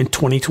year in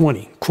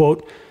 2020.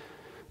 Quote,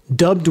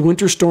 dubbed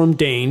Winter Storm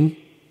Dane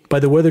by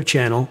the Weather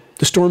Channel,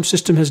 the storm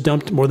system has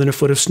dumped more than a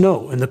foot of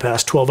snow in the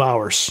past 12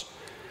 hours.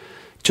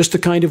 Just the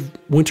kind of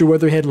winter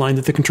weather headline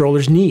that the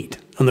controllers need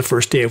on the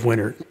first day of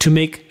winter to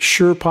make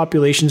sure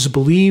populations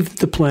believe that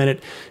the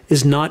planet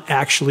is not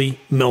actually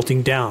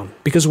melting down.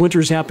 Because winter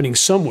is happening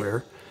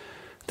somewhere,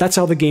 that's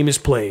how the game is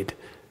played.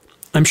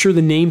 I'm sure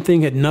the name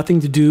thing had nothing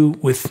to do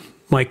with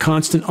my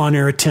constant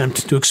on-air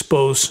attempt to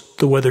expose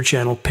the Weather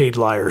Channel paid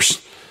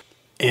liars.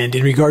 And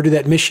in regard to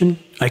that mission,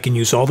 I can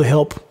use all the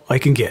help I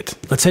can get.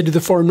 Let's head to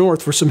the far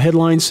north for some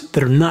headlines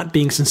that are not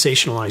being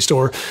sensationalized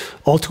or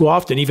all too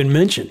often even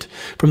mentioned.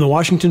 From the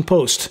Washington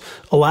Post,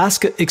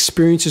 Alaska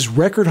experiences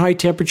record high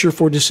temperature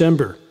for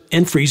December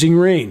and freezing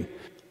rain.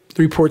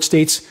 The report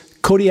states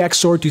Kodiak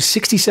soared to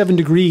 67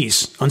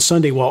 degrees on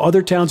Sunday while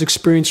other towns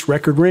experienced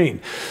record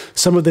rain.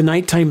 Some of the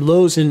nighttime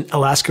lows in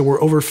Alaska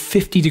were over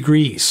 50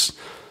 degrees.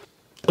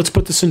 Let's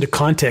put this into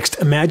context.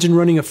 Imagine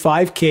running a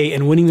 5K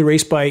and winning the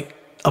race by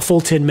a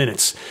full 10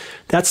 minutes.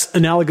 That's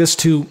analogous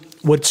to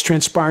what's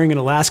transpiring in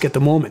Alaska at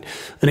the moment.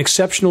 An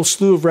exceptional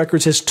slew of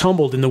records has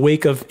tumbled in the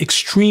wake of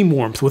extreme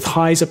warmth with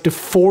highs up to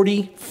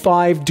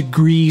 45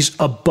 degrees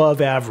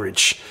above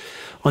average.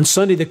 On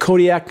Sunday, the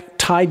Kodiak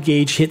tide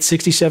gauge hit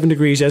 67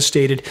 degrees, as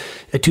stated,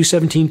 at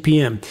 2:17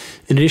 p.m.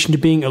 In addition to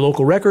being a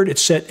local record, it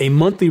set a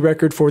monthly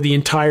record for the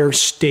entire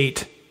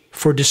state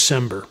for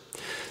December.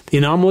 The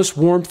anomalous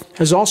warmth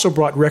has also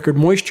brought record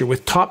moisture,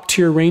 with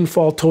top-tier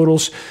rainfall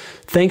totals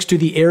thanks to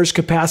the air's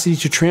capacity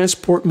to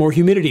transport more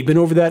humidity. Been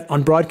over that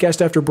on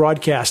broadcast after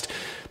broadcast.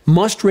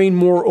 Must rain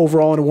more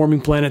overall on a warming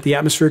planet. The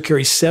atmosphere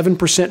carries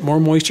 7% more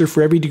moisture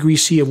for every degree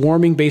C of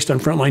warming. Based on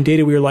frontline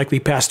data, we are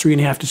likely past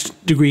 3.5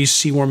 degrees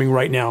C warming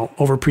right now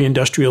over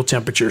pre-industrial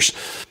temperatures.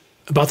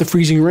 About the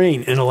freezing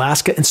rain in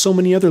Alaska and so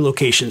many other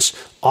locations.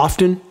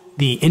 Often,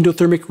 the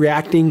endothermic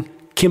reacting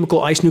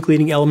chemical ice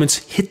nucleating elements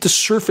hit the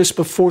surface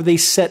before they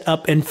set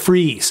up and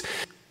freeze.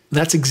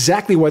 That's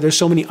exactly why there's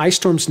so many ice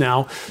storms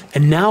now.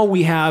 And now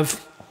we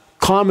have,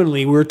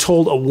 commonly, we're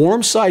told, a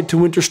warm side to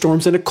winter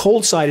storms and a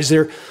cold side, as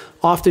they're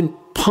often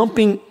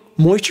pumping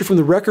moisture from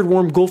the record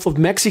warm Gulf of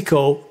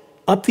Mexico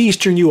up the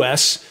eastern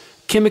U.S.,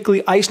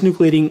 chemically ice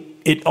nucleating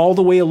it all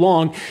the way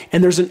along.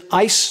 And there's an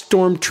ice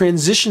storm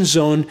transition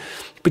zone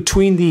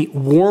between the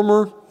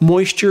warmer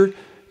moisture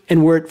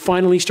and where it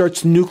finally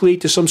starts to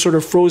nucleate to some sort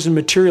of frozen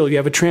material. You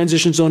have a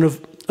transition zone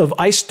of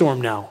ice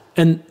storm now.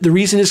 And the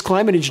reason is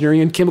climate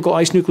engineering and chemical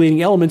ice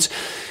nucleating elements.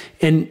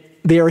 And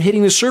they are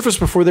hitting the surface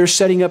before they're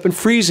setting up and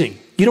freezing.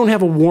 You don't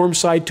have a warm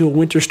side to a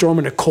winter storm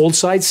and a cold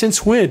side.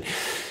 Since when?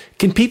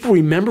 Can people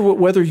remember what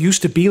weather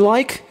used to be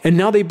like? And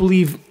now they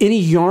believe any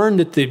yarn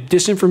that the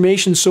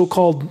disinformation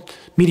so-called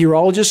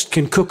meteorologists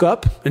can cook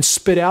up and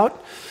spit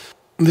out?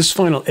 This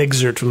final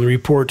excerpt from the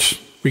report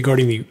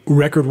regarding the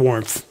record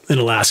warmth in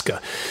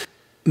Alaska.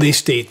 They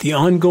state the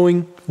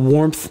ongoing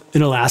warmth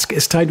in Alaska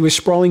is tied to a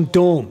sprawling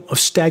dome of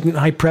stagnant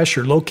high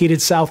pressure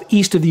located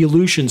southeast of the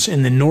Aleutians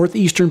in the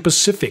northeastern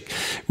Pacific,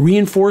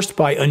 reinforced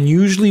by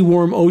unusually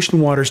warm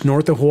ocean waters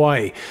north of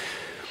Hawaii.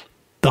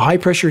 The high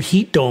pressure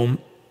heat dome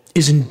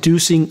is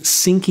inducing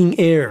sinking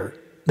air.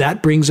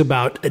 That brings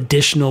about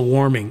additional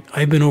warming.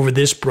 I've been over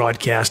this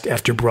broadcast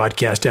after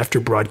broadcast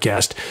after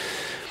broadcast.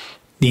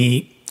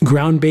 The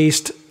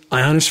ground-based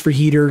ionosphere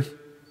heater,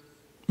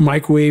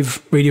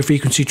 microwave radio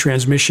frequency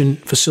transmission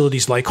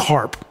facilities like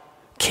HAARP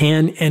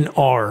can and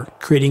are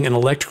creating an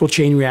electrical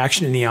chain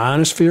reaction in the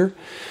ionosphere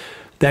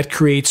that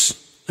creates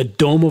a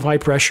dome of high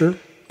pressure.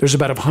 There's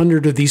about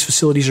 100 of these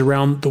facilities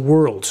around the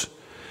world.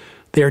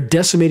 They are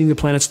decimating the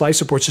planet's life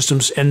support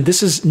systems, and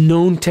this is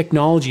known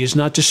technology, is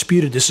not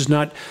disputed. This is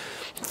not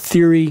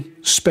theory,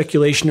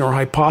 speculation, or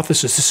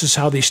hypothesis. This is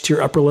how they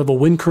steer upper-level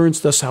wind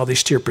currents, thus how they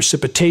steer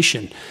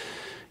precipitation.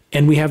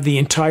 And we have the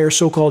entire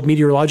so-called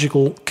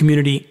meteorological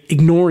community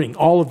ignoring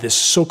all of this,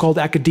 so-called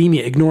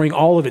academia ignoring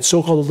all of it,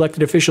 so-called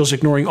elected officials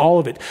ignoring all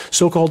of it,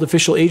 so-called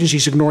official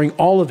agencies ignoring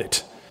all of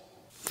it.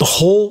 The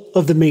whole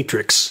of the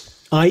matrix,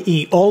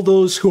 i.e. all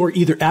those who are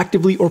either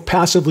actively or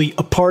passively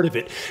a part of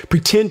it,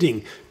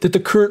 pretending that the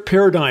current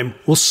paradigm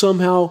will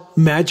somehow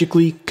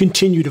magically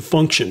continue to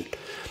function.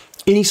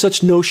 Any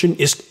such notion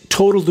is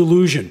total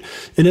delusion,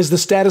 and as the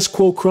status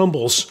quo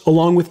crumbles,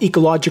 along with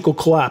ecological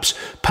collapse,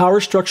 power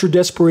structure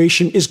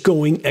desperation is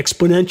going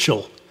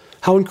exponential.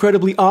 How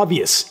incredibly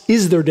obvious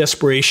is their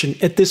desperation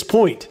at this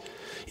point?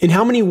 In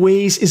how many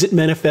ways is it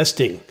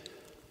manifesting?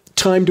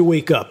 Time to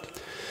wake up.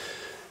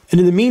 And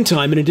in the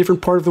meantime, in a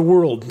different part of the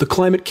world, the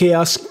climate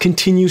chaos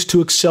continues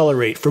to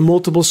accelerate from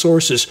multiple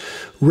sources.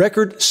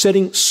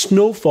 Record-setting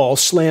snowfall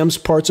slams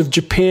parts of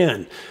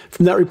Japan.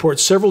 From that report,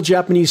 several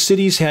Japanese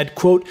cities had,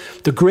 quote,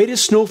 the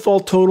greatest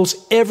snowfall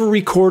totals ever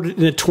recorded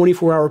in a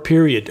 24-hour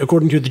period,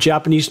 according to the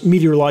Japanese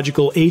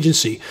Meteorological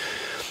Agency.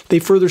 They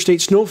further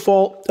state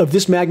snowfall of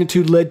this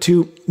magnitude led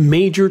to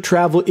major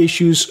travel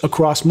issues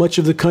across much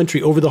of the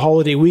country over the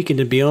holiday weekend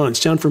and beyond.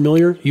 Sound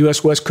familiar?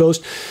 U.S. West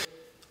Coast.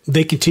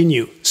 They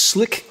continue.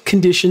 Slick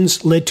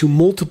conditions led to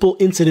multiple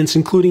incidents,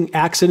 including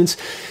accidents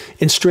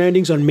and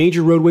strandings on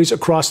major roadways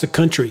across the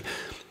country.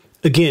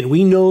 Again,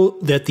 we know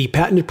that the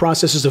patented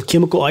processes of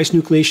chemical ice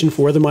nucleation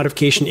for weather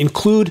modification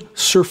include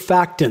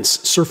surfactants.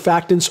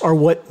 Surfactants are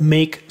what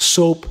make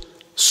soap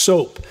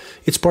soap.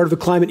 It's part of the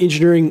climate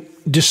engineering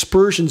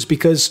dispersions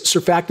because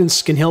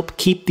surfactants can help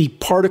keep the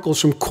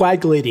particles from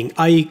coagulating,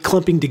 i.e.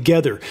 clumping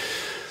together.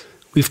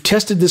 We've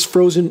tested this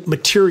frozen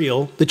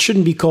material that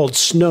shouldn't be called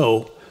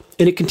snow,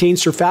 and it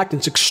contains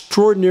surfactants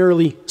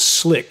extraordinarily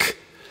slick.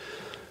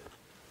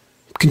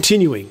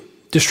 Continuing,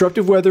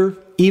 destructive weather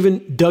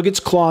even dug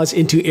its claws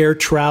into air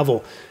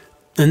travel.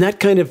 And that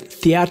kind of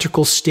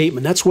theatrical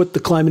statement, that's what the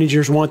climate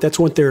engineers want. That's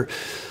what their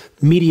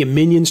media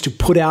minions to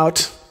put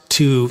out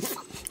to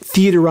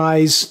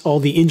theaterize all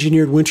the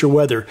engineered winter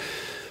weather.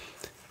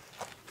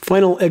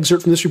 Final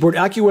excerpt from this report.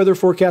 AccuWeather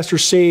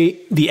forecasters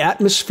say the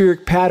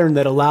atmospheric pattern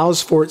that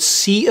allows for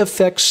sea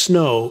effect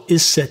snow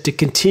is set to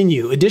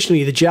continue.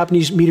 Additionally, the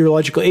Japanese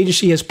Meteorological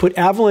Agency has put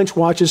avalanche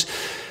watches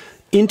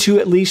into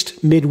at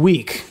least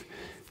midweek.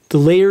 The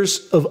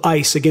layers of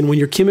ice, again, when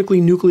you're chemically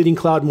nucleating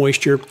cloud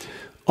moisture,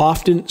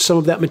 often some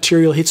of that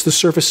material hits the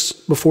surface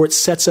before it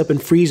sets up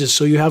and freezes.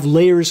 So you have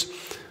layers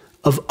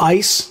of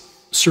ice,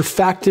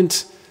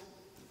 surfactant,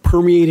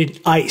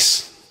 permeated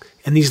ice.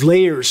 And these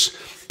layers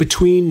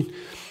between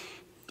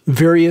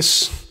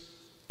various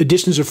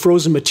additions of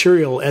frozen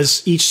material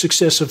as each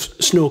successive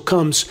snow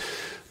comes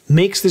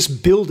makes this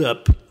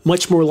buildup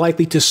much more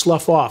likely to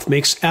slough off,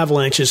 makes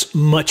avalanches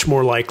much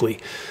more likely.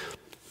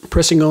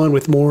 Pressing on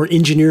with more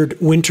engineered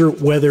winter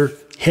weather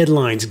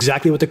headlines,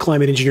 exactly what the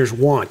climate engineers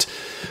want.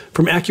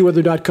 From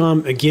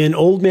AccuWeather.com, again,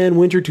 old man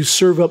winter to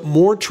serve up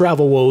more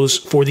travel woes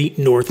for the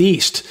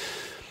Northeast.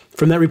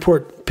 From that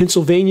report,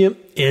 Pennsylvania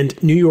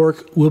and New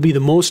York will be the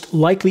most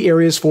likely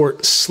areas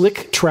for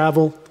slick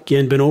travel.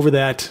 Again, been over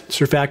that,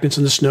 surfactants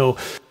in the snow.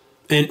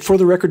 And for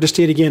the record, to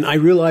state again, I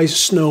realize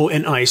snow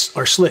and ice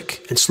are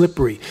slick and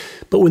slippery.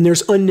 But when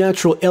there's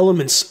unnatural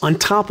elements on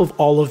top of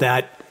all of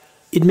that,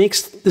 it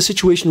makes the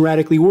situation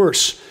radically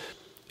worse.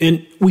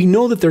 And we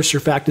know that there's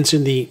surfactants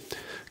in the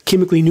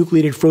chemically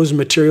nucleated frozen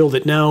material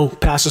that now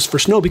passes for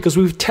snow because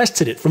we've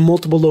tested it from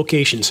multiple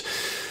locations.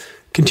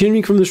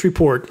 Continuing from this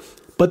report,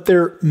 but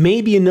there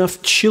may be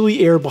enough chilly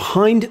air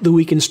behind the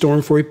weakened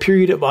storm for a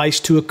period of ice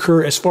to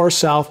occur as far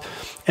south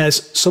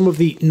as some of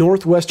the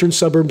northwestern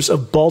suburbs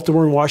of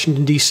Baltimore and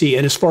Washington, D.C.,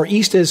 and as far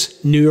east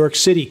as New York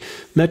City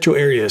metro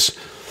areas.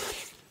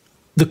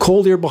 The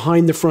cold air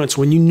behind the fronts,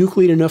 when you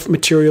nucleate enough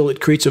material,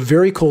 it creates a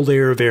very cold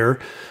layer of air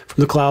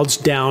from the clouds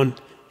down.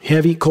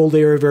 Heavy cold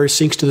layer of air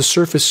sinks to the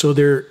surface, so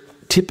there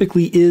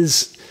typically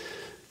is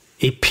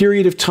a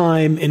period of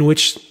time in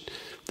which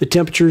the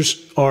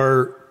temperatures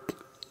are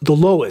the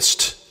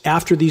lowest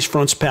after these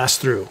fronts pass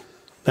through.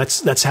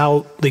 That's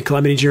how the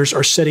climate engineers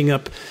are setting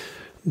up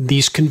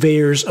these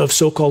conveyors of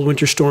so-called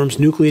winter storms,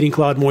 nucleating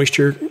cloud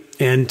moisture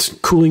and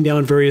cooling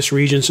down various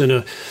regions in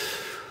a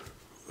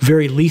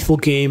very lethal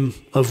game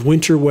of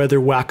winter weather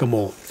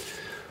whack-a-mole.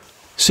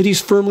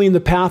 Cities firmly in the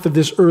path of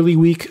this early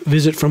week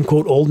visit from,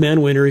 quote, old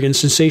man winter, again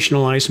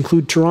sensationalized,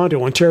 include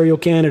Toronto, Ontario,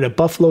 Canada,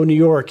 Buffalo, New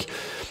York,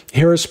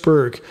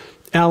 Harrisburg,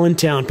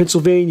 Allentown,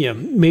 Pennsylvania.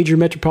 Major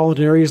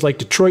metropolitan areas like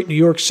Detroit, New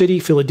York City,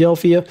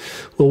 Philadelphia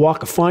will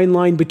walk a fine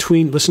line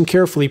between, listen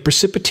carefully,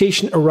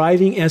 precipitation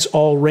arriving as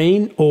all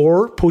rain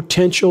or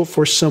potential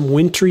for some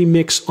wintry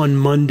mix on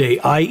Monday,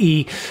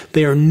 i.e.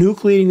 they are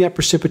nucleating that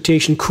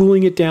precipitation,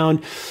 cooling it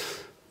down,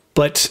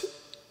 but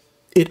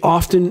it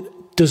often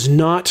does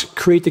not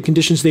create the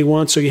conditions they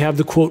want, so you have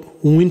the, quote,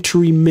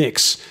 wintry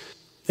mix.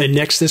 And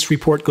next, this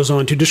report goes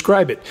on to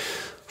describe it.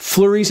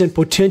 Flurries and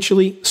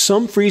potentially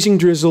some freezing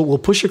drizzle will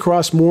push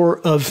across more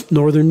of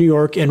northern New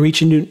York and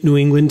reach into New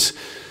England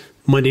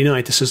Monday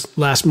night. This is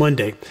last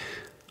Monday.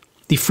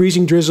 The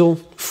freezing drizzle,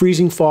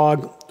 freezing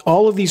fog,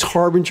 all of these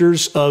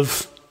harbingers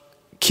of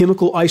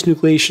chemical ice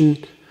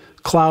nucleation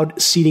cloud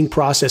seeding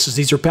processes.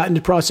 These are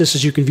patented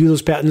processes. You can view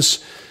those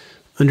patents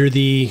under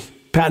the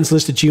patents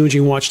list at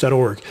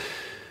geoengineeringwatch.org.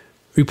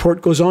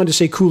 Report goes on to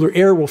say cooler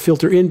air will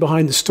filter in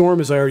behind the storm,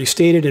 as I already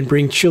stated, and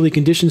bring chilly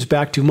conditions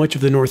back to much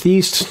of the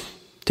Northeast.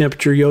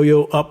 Temperature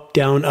yo-yo, up,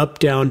 down, up,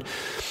 down.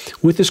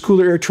 With this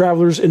cooler air,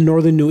 travelers in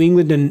northern New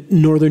England and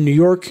northern New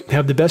York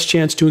have the best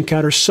chance to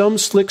encounter some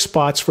slick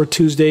spots for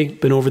Tuesday.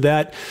 Been over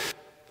that.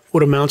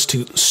 What amounts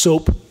to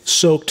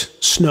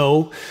soap-soaked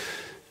snow.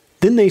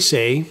 Then they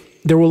say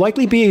there will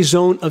likely be a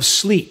zone of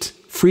sleet,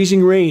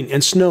 freezing rain,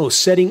 and snow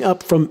setting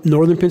up from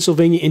northern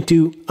Pennsylvania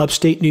into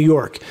upstate New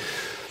York.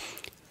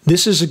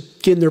 This is,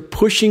 again, they're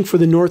pushing for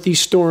the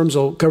northeast storms.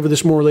 I'll cover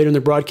this more later in the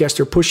broadcast.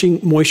 They're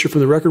pushing moisture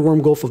from the record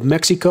warm Gulf of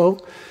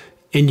Mexico.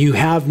 And you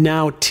have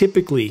now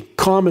typically,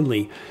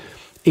 commonly,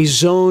 a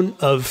zone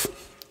of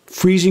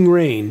freezing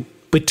rain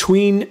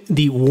between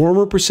the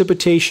warmer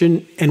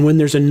precipitation and when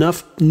there's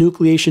enough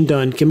nucleation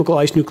done, chemical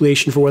ice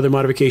nucleation for weather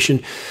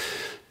modification,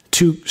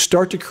 to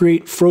start to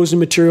create frozen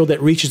material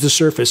that reaches the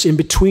surface. In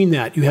between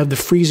that, you have the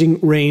freezing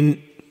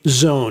rain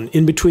zone.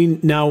 In between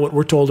now what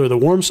we're told are the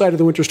warm side of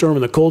the winter storm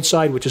and the cold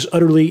side, which is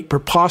utterly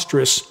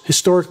preposterous,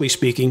 historically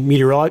speaking,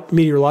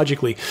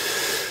 meteorologically.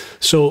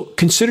 So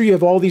consider you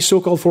have all these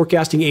so-called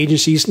forecasting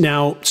agencies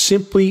now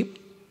simply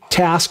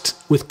tasked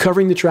with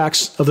covering the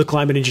tracks of the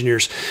climate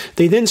engineers.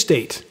 They then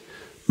state,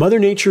 Mother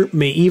Nature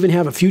may even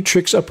have a few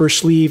tricks up her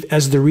sleeve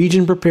as the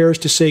region prepares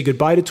to say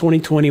goodbye to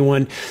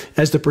 2021,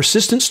 as the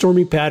persistent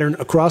stormy pattern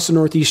across the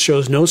Northeast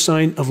shows no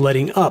sign of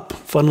letting up,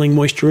 funneling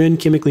moisture in,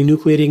 chemically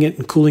nucleating it,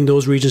 and cooling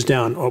those regions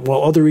down,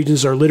 while other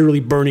regions are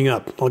literally burning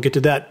up. I'll get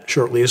to that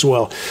shortly as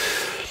well.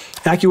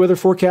 AccuWeather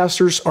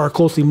forecasters are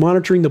closely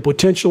monitoring the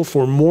potential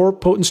for more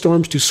potent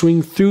storms to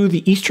swing through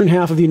the eastern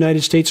half of the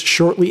United States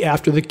shortly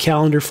after the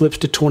calendar flips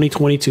to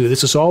 2022.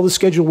 This is all the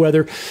scheduled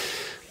weather.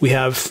 We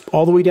have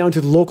all the way down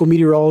to the local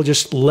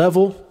meteorologist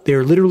level.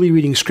 They're literally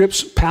reading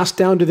scripts passed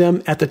down to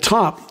them at the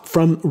top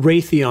from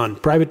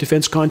Raytheon, private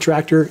defense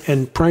contractor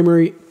and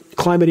primary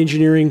climate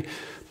engineering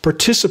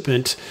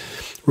participant.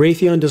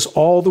 Raytheon does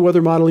all the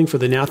weather modeling for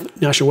the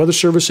National Weather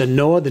Service and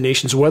NOAA, the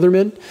nation's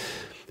weathermen.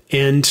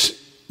 And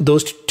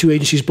those two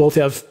agencies both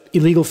have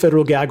illegal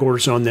federal gag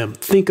orders on them.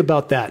 Think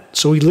about that.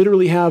 So we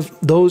literally have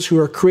those who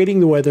are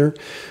creating the weather,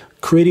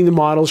 creating the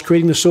models,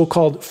 creating the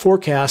so-called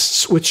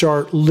forecasts, which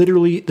are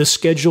literally the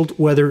scheduled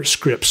weather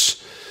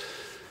scripts.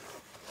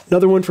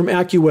 Another one from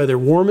AccuWeather,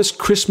 warmest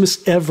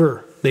Christmas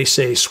ever, they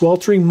say.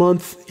 Sweltering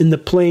month in the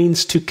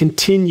plains to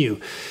continue.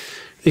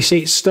 They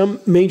say some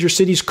major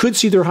cities could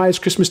see their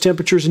highest Christmas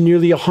temperatures in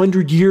nearly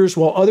 100 years,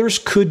 while others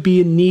could be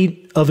in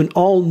need of an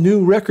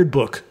all-new record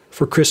book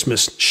for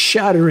Christmas,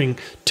 shattering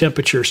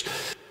temperatures,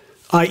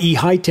 i.e.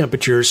 high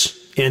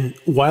temperatures, and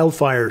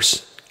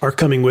wildfires are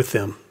coming with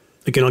them.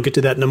 Again, I'll get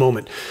to that in a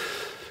moment.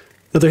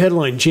 Another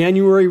headline,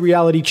 January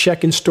reality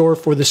check in store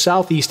for the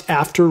Southeast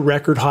after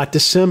record hot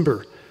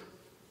December.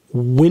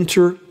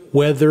 Winter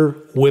weather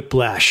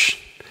whiplash.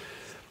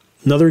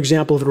 Another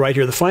example of it right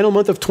here. The final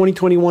month of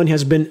 2021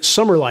 has been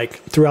summer-like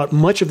throughout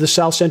much of the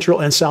south central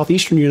and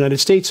southeastern United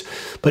States,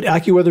 but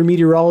AccuWeather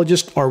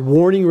meteorologists are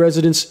warning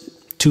residents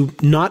to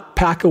not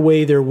pack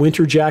away their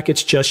winter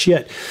jackets just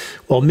yet.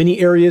 While many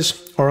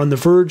areas are on the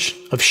verge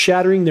of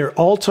shattering their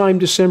all-time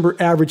December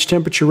average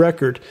temperature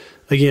record,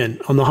 again,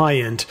 on the high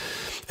end,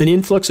 an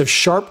influx of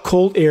sharp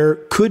cold air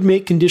could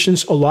make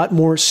conditions a lot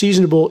more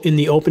seasonable in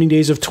the opening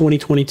days of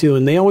 2022.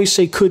 And they always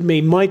say could,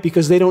 may, might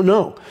because they don't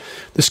know.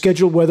 The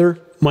scheduled weather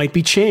might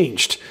be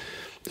changed.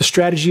 The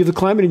strategy of the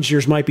climate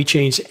engineers might be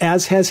changed,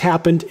 as has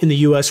happened in the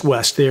U.S.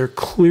 West. They are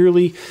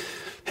clearly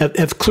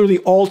have clearly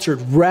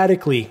altered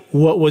radically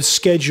what was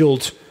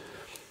scheduled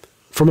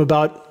from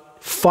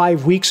about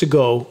 5 weeks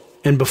ago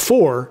and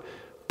before.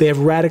 They have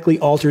radically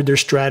altered their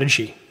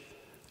strategy.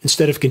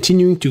 Instead of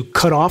continuing to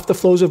cut off the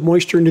flows of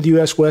moisture into the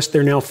U.S. West,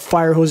 they're now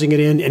fire hosing it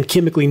in and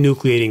chemically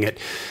nucleating it.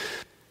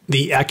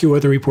 The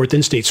AccuWeather report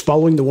then states,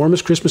 following the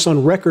warmest Christmas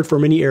on record for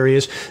many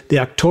areas, the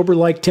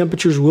October-like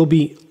temperatures will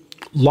be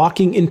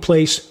locking in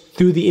place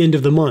through the end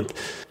of the month.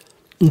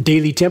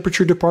 Daily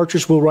temperature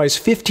departures will rise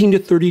 15 to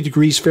 30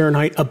 degrees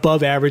Fahrenheit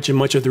above average in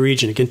much of the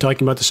region. Again,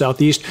 talking about the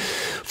Southeast.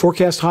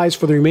 Forecast highs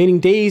for the remaining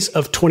days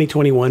of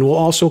 2021 will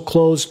also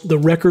close the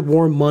record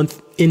warm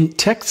month in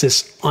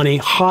Texas on a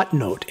hot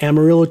note.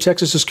 Amarillo,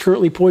 Texas is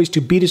currently poised to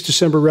beat its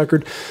December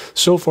record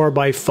so far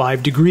by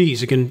 5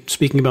 degrees. Again,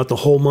 speaking about the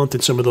whole month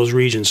in some of those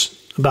regions.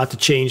 About to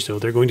change, though.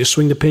 They're going to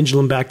swing the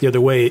pendulum back the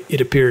other way, it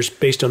appears,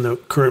 based on the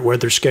current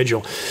weather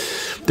schedule.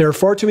 There are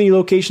far too many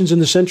locations in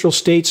the central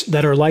states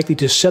that are likely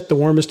to set the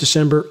warmest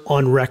December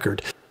on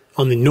record.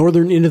 On the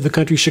northern end of the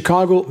country,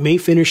 Chicago may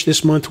finish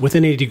this month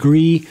within a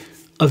degree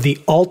of the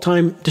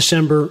all-time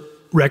December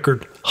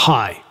record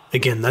high.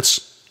 Again,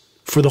 that's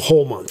for the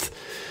whole month.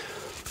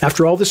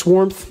 After all this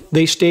warmth,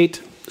 they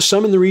state,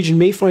 some in the region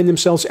may find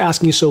themselves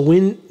asking, so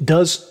when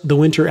does the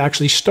winter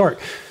actually start?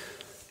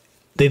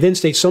 They then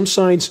state some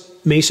signs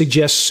may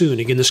suggest soon.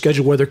 Again, the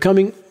scheduled weather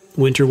coming,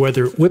 winter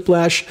weather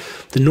whiplash,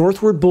 the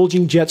northward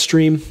bulging jet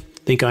stream,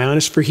 think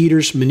ionosphere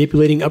heaters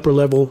manipulating upper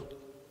level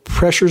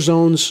pressure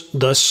zones,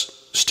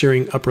 thus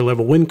steering upper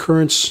level wind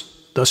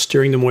currents, thus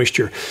steering the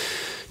moisture.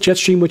 Jet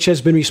stream, which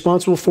has been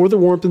responsible for the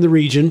warmth in the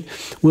region,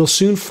 will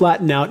soon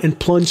flatten out and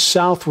plunge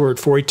southward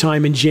for a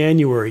time in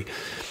January.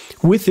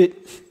 With it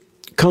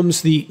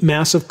comes the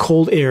massive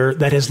cold air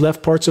that has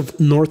left parts of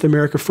North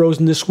America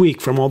frozen this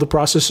week from all the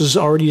processes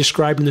already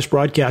described in this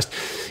broadcast.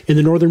 In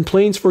the northern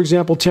plains, for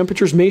example,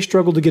 temperatures may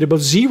struggle to get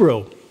above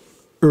zero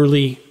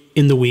early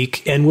in the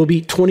week and will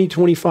be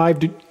 25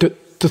 to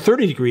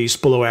 30 degrees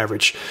below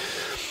average.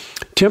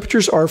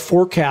 Temperatures are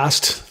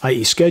forecast,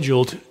 i.e.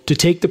 scheduled, to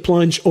take the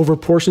plunge over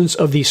portions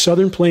of the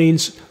southern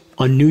plains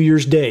on New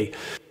Year's Day.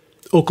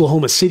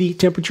 Oklahoma City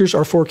temperatures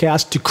are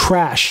forecast to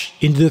crash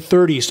into the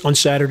 30s on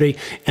Saturday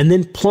and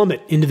then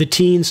plummet into the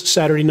teens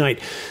Saturday night.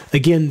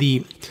 Again,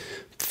 the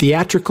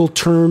theatrical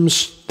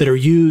terms that are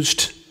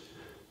used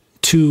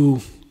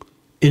to,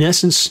 in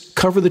essence,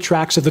 cover the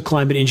tracks of the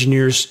climate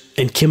engineers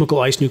and chemical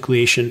ice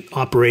nucleation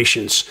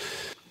operations.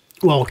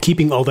 While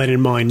keeping all that in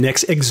mind,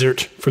 next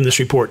excerpt from this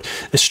report.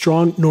 A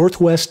strong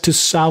northwest to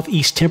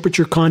southeast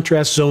temperature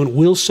contrast zone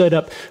will set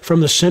up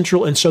from the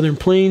central and southern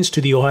plains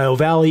to the Ohio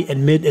Valley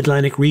and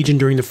mid-Atlantic region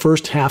during the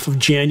first half of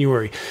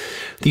January.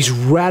 These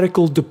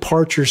radical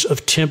departures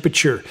of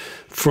temperature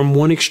from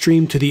one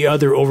extreme to the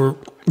other over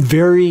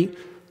very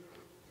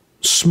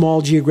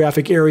small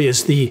geographic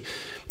areas, the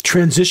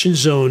transition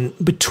zone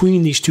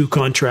between these two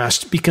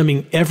contrasts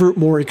becoming ever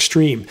more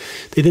extreme.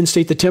 They then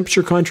state the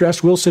temperature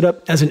contrast will set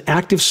up as an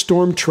active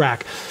storm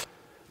track.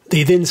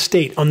 They then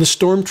state, on the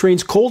storm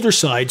train's colder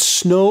side,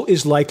 snow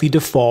is likely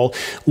to fall,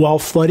 while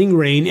flooding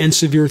rain and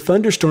severe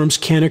thunderstorms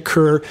can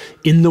occur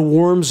in the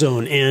warm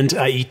zone, and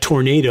i.e.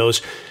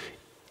 tornadoes.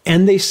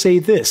 And they say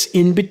this,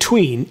 in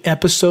between,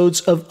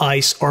 episodes of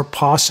ice are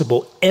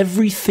possible.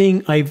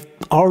 Everything I've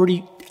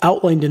already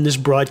outlined in this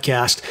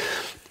broadcast,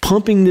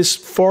 pumping this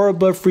far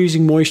above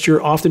freezing moisture,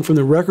 often from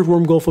the record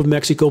warm Gulf of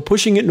Mexico,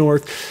 pushing it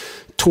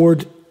north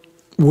toward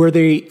where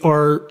they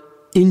are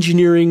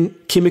engineering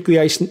chemically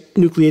ice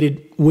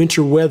nucleated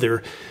winter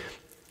weather,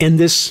 and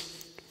this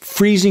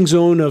freezing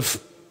zone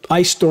of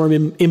ice storm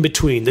in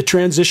between, the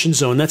transition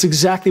zone. That's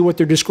exactly what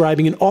they're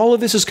describing. And all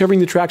of this is covering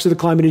the tracks of the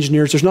climate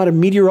engineers. There's not a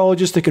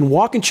meteorologist that can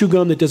walk and chew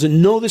gum that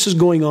doesn't know this is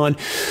going on,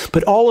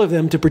 but all of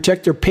them, to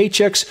protect their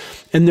paychecks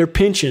and their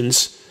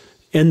pensions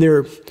and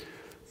their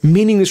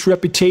meaningless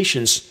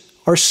reputations,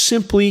 are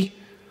simply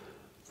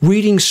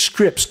reading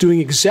scripts,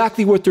 doing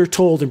exactly what they're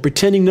told and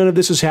pretending none of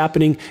this is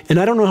happening. And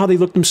I don't know how they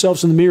look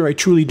themselves in the mirror. I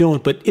truly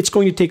don't. But it's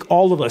going to take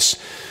all of us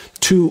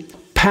to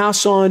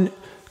pass on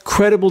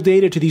credible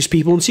data to these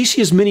people and CC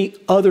as many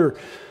other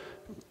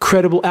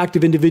credible,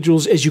 active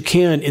individuals as you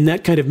can in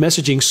that kind of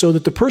messaging so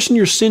that the person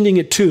you're sending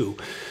it to,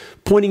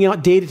 pointing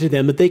out data to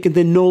them that they can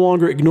then no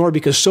longer ignore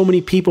because so many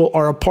people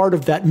are a part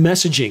of that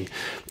messaging,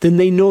 then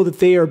they know that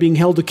they are being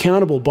held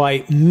accountable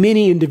by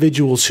many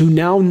individuals who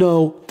now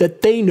know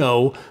that they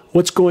know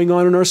what's going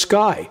on in our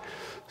sky,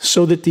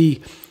 so that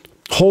the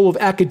whole of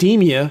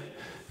academia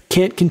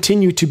can't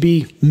continue to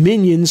be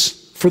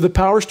minions for the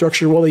power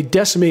structure while they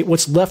decimate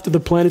what's left of the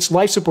planet's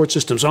life support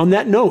systems. On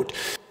that note,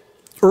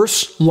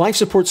 Earth's life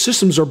support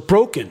systems are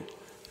broken.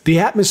 The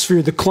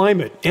atmosphere, the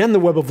climate, and the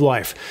web of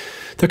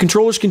life. The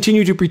controllers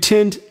continue to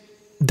pretend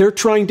they're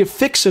trying to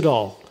fix it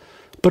all.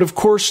 But of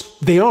course,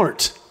 they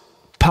aren't.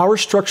 Power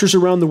structures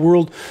around the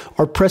world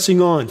are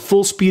pressing on,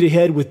 full speed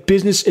ahead with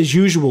business as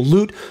usual.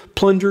 Loot,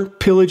 plunder,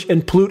 pillage,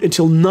 and pollute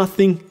until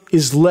nothing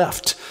is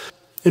left.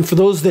 And for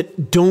those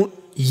that don't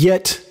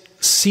yet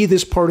see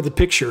this part of the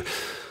picture,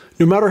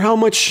 no matter how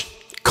much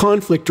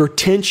conflict or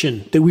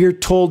tension that we are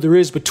told there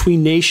is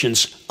between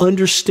nations,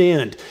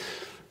 understand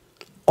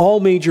all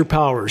major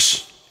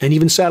powers and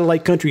even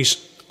satellite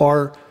countries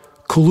are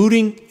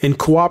colluding and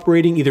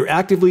cooperating either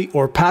actively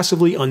or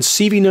passively on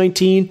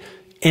CV-19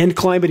 and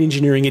climate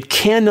engineering. It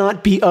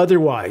cannot be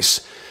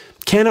otherwise.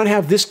 Cannot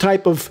have this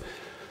type of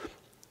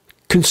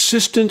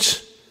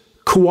consistent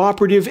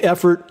cooperative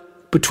effort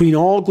between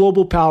all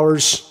global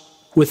powers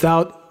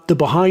without the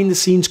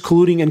behind-the-scenes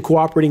colluding and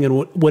cooperating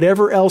and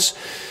whatever else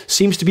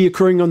seems to be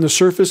occurring on the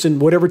surface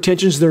and whatever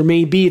tensions there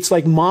may be. It's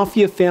like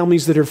mafia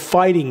families that are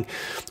fighting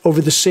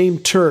over the same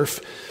turf.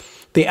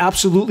 They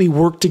absolutely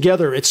work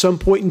together. At some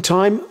point in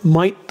time,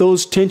 might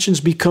those tensions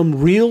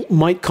become real?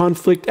 Might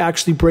conflict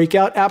actually break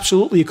out?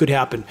 Absolutely, it could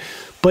happen.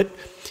 But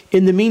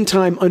in the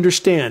meantime,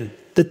 understand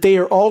that they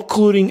are all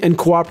colluding and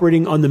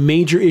cooperating on the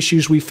major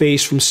issues we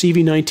face, from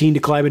CV-19 to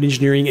climate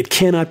engineering. It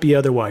cannot be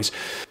otherwise.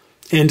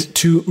 And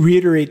to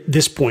reiterate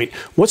this point,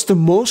 what's the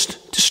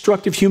most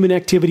destructive human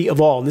activity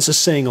of all? And this is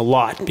saying a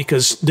lot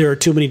because there are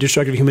too many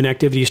destructive human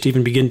activities to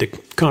even begin to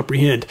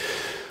comprehend.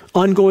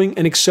 Ongoing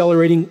and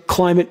accelerating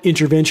climate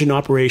intervention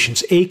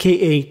operations,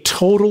 aka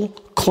total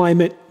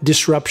climate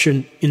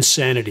disruption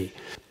insanity.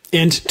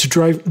 And to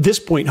drive this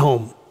point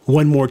home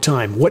one more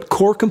time, what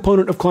core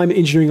component of climate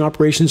engineering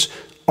operations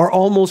are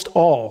almost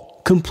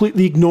all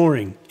completely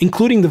ignoring,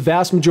 including the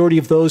vast majority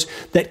of those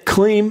that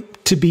claim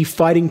to be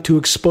fighting to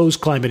expose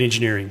climate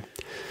engineering?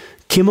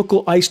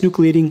 Chemical ice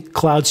nucleating,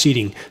 cloud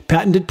seeding,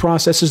 patented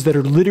processes that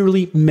are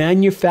literally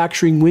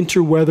manufacturing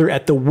winter weather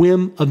at the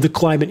whim of the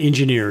climate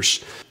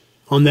engineers.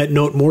 On that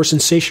note, more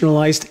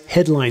sensationalized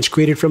headlines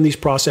created from these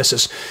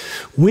processes.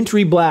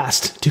 Wintry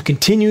blast to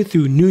continue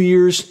through New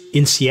Year's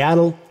in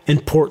Seattle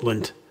and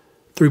Portland.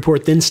 The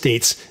report then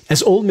states,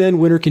 as Old Man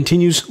Winter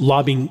continues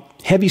lobbing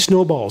heavy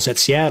snowballs at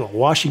Seattle,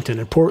 Washington,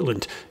 and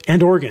Portland,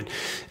 and Oregon,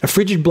 a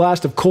frigid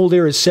blast of cold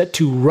air is set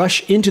to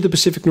rush into the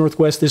Pacific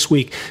Northwest this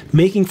week,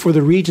 making for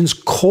the region's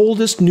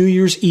coldest New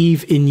Year's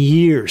Eve in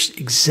years.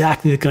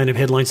 Exactly the kind of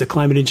headlines that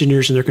climate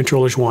engineers and their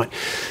controllers want.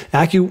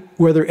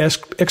 AccuWeather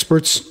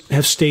experts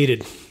have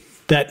stated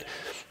that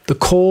the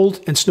cold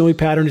and snowy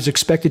pattern is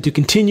expected to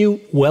continue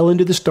well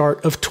into the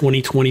start of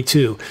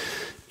 2022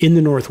 in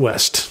the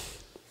Northwest.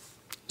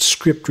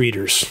 Script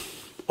readers,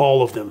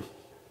 all of them.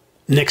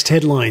 Next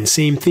headline,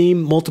 same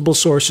theme, multiple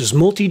sources.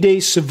 Multi-day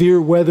severe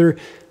weather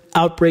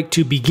outbreak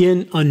to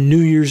begin on New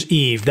Year's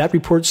Eve. That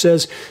report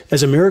says,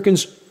 as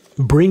Americans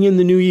bring in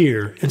the new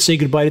year and say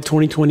goodbye to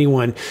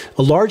 2021,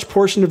 a large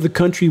portion of the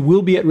country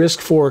will be at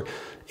risk for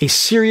a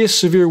serious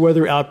severe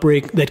weather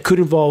outbreak that could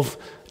involve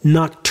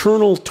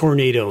nocturnal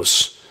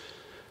tornadoes.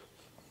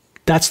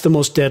 That's the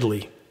most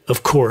deadly,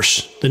 of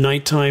course, the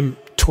nighttime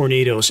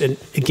tornadoes. And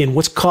again,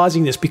 what's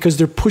causing this? Because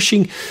they're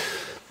pushing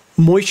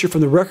moisture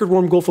from the record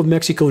warm Gulf of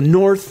Mexico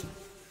north.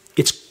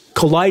 It's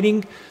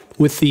colliding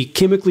with the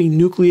chemically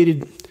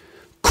nucleated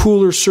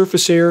cooler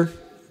surface air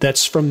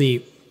that's from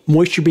the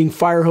moisture being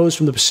fire hosed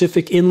from the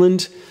Pacific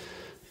inland.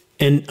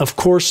 And of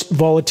course,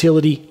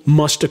 volatility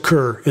must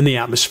occur in the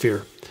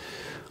atmosphere.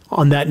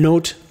 On that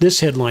note,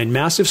 this headline,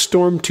 massive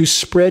storm to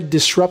spread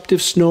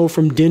disruptive snow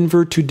from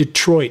Denver to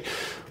Detroit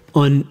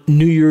on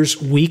New Year's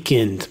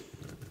weekend.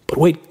 But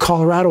wait,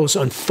 Colorado's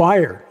on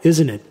fire,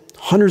 isn't it?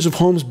 Hundreds of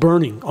homes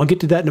burning. I'll get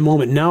to that in a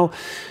moment. Now,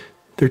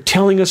 they're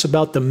telling us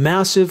about the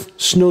massive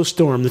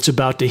snowstorm that's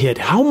about to hit.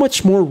 How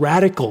much more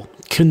radical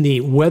can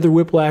the weather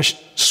whiplash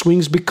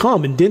swings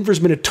become? And Denver's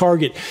been a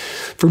target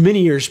for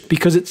many years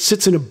because it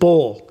sits in a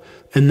bowl.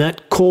 And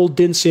that cold,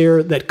 dense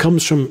air that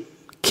comes from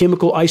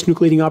chemical ice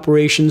nucleating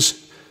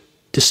operations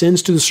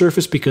descends to the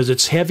surface because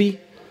it's heavy,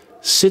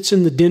 sits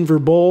in the Denver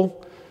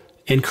bowl,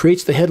 and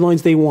creates the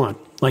headlines they want.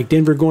 Like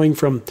Denver going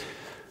from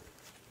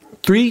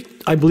three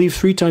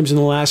times in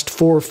the last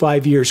 4 or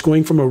 5 years,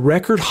 going from a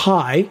record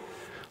high,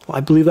 I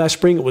believe last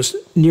spring it was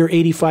near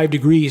 85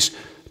 degrees,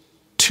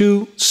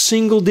 to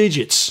single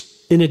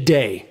digits in a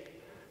day.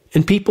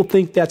 And people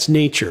think that's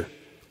nature.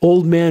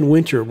 Old Man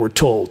Winter, we're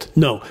told.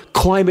 No,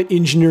 climate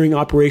engineering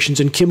operations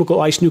and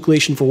chemical ice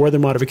nucleation for weather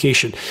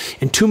modification.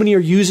 And too many are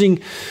using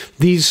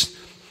these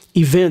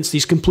events,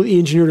 these completely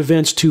engineered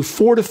events, to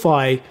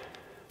fortify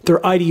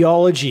their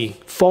ideology,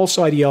 false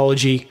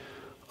ideology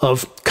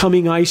of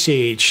coming ice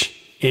age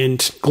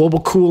and global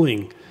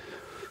cooling.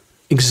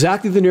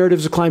 Exactly the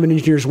narratives the climate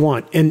engineers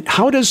want. And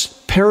how does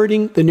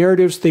parroting the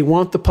narratives they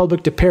want the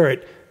public to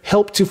parrot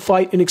help to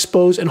fight and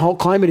expose and halt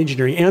climate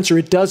engineering? Answer,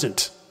 it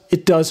doesn't.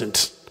 It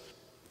doesn't.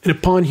 And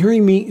upon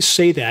hearing me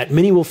say that,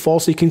 many will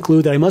falsely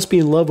conclude that I must be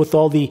in love with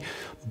all the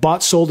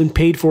bought, sold, and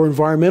paid for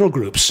environmental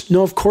groups.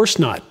 No, of course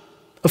not.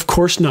 Of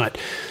course not.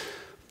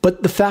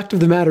 But the fact of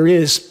the matter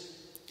is,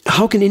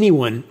 how can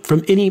anyone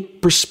from any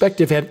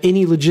perspective have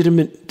any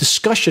legitimate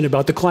discussion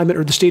about the climate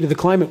or the state of the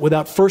climate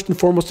without first and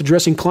foremost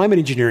addressing climate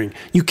engineering?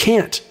 You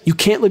can't. You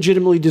can't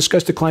legitimately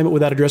discuss the climate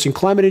without addressing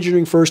climate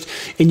engineering first,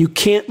 and you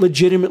can't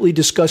legitimately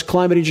discuss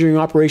climate engineering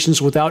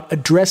operations without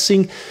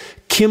addressing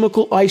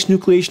chemical ice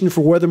nucleation for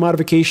weather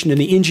modification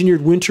and the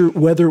engineered winter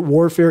weather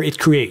warfare it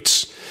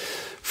creates.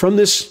 From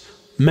this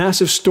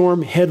massive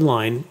storm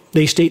headline,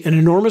 they state an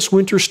enormous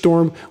winter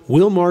storm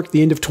will mark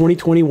the end of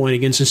 2021,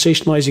 again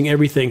sensationalizing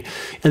everything,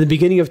 and the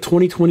beginning of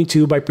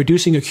 2022 by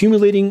producing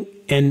accumulating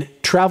and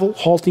travel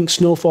halting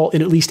snowfall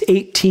in at least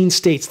 18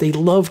 states. They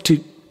love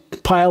to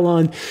pile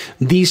on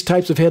these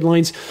types of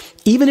headlines,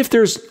 even if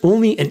there's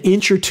only an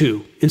inch or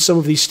two in some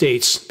of these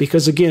states,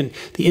 because again,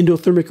 the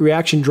endothermic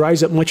reaction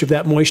dries up much of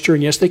that moisture,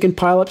 and yes, they can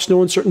pile up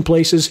snow in certain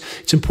places.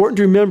 It's important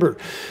to remember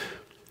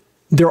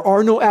there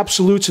are no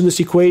absolutes in this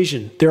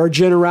equation. There are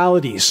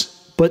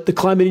generalities, but the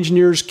climate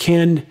engineers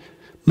can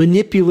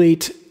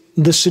manipulate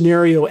the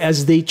scenario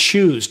as they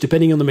choose,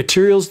 depending on the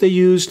materials they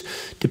used,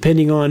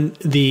 depending on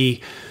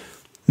the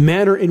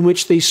manner in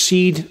which they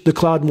seed the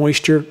cloud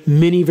moisture,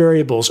 many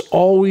variables.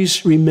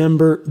 Always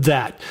remember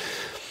that.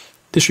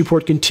 This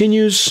report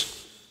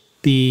continues.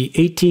 The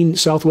 18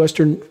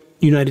 southwestern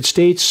United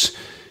States,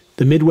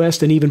 the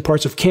Midwest, and even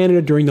parts of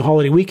Canada during the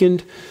holiday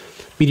weekend,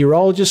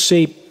 meteorologists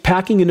say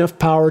packing enough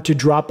power to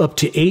drop up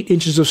to 8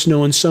 inches of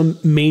snow in some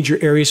major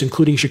areas,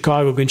 including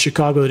Chicago. In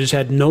Chicago, that has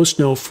had no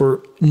snow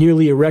for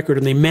nearly a record.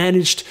 And they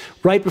managed,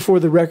 right before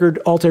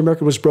the all-time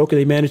record was broken,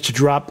 they managed to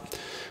drop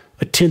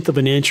a tenth of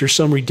an inch or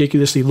some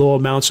ridiculously low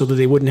amount so that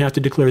they wouldn't have to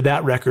declare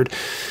that record.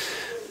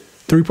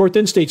 The report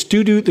then states,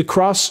 due to the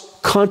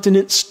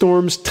cross-continent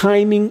storm's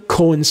timing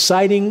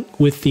coinciding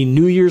with the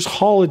New Year's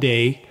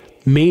holiday,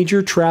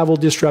 major travel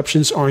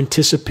disruptions are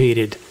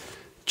anticipated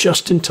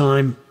just in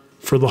time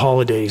for the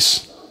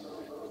holidays.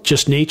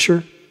 Just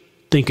nature?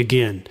 Think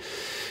again.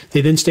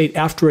 They then state,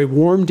 after a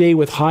warm day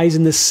with highs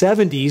in the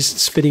 70s,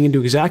 it's fitting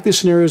into exactly the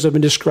scenarios I've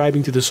been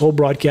describing through this whole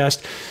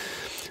broadcast.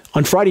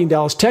 On Friday in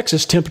Dallas,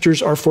 Texas,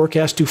 temperatures are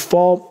forecast to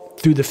fall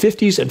through the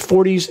 50s and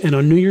 40s, and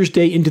on New Year's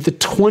Day into the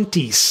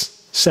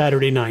 20s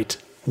Saturday night.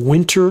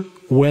 Winter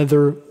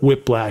weather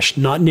whiplash,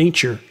 not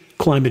nature,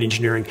 climate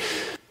engineering.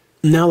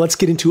 Now let's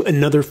get into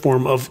another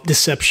form of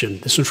deception.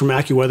 This one's from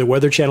AccuWeather.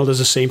 Weather Channel does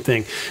the same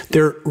thing.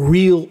 They're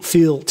real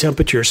feel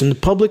temperatures. And the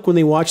public, when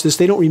they watch this,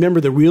 they don't remember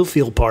the real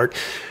feel part.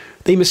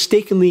 They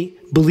mistakenly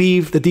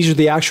believe that these are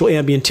the actual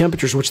ambient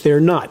temperatures, which they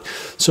are not.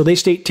 So they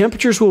state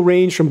temperatures will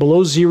range from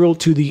below zero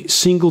to the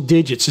single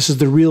digits. This is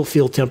the real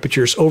feel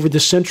temperatures over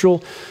the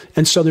central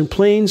and southern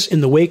plains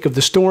in the wake of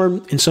the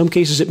storm. In some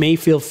cases, it may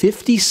feel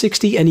 50,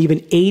 60, and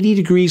even 80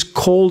 degrees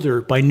colder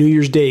by New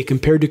Year's Day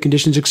compared to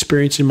conditions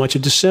experienced in much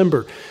of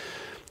December.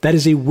 That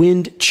is a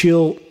wind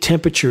chill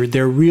temperature,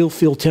 their real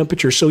feel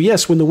temperature. So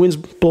yes, when the wind's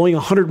blowing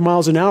 100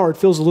 miles an hour, it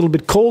feels a little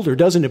bit colder,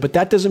 doesn't it? But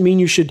that doesn't mean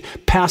you should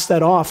pass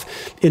that off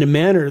in a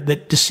manner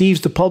that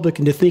deceives the public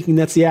into thinking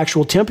that's the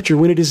actual temperature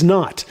when it is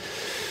not.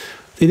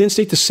 They then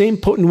state the same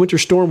potent winter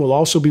storm will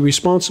also be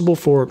responsible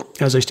for,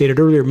 as I stated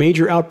earlier,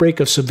 major outbreak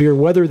of severe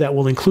weather that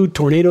will include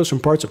tornadoes from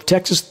parts of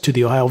Texas to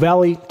the Ohio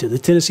Valley to the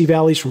Tennessee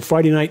Valleys from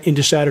Friday night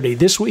into Saturday.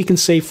 This we can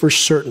say for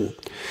certain,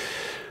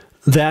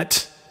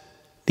 that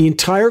the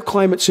entire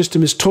climate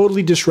system is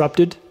totally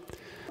disrupted.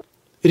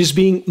 It is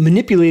being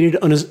manipulated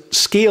on a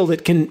scale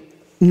that can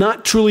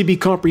not truly be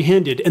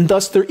comprehended, and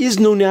thus there is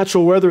no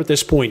natural weather at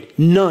this point.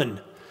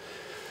 None.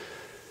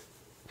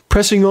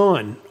 Pressing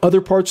on, other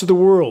parts of the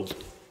world,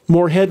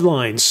 more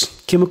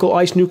headlines, chemical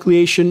ice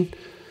nucleation,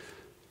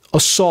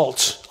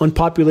 assault on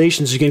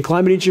populations. Again,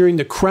 climate engineering,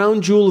 the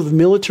crown jewel of the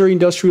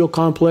military-industrial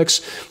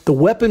complex, the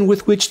weapon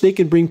with which they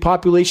can bring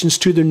populations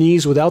to their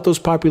knees without those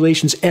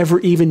populations ever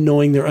even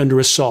knowing they're under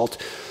assault.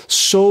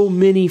 So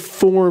many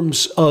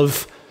forms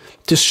of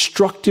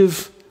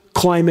destructive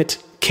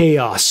climate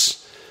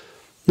chaos.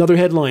 Another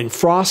headline,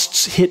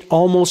 frosts hit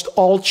almost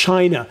all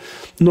China,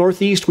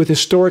 northeast with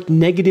historic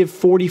negative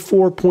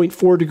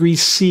 44.4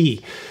 degrees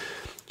C.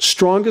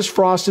 Strongest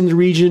frost in the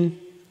region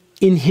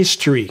in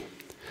history.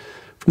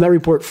 From that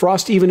report,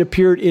 frost even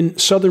appeared in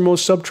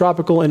southernmost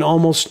subtropical and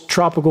almost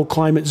tropical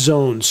climate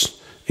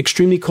zones.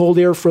 Extremely cold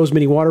air froze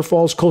many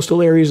waterfalls,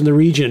 coastal areas in the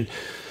region.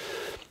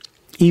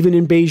 Even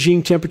in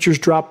Beijing, temperatures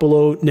dropped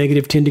below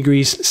negative 10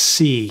 degrees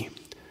C.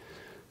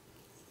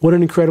 What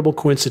an incredible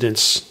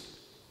coincidence.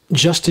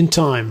 Just in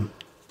time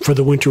for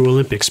the Winter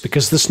Olympics,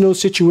 because the snow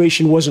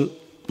situation wasn't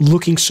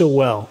looking so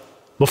well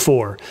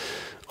before.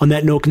 On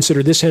that note,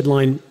 consider this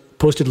headline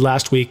posted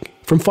last week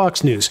from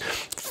Fox News.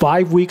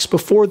 5 weeks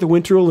before the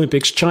Winter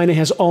Olympics, China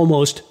has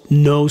almost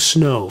no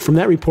snow. From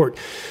that report,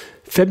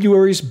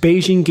 February's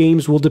Beijing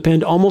Games will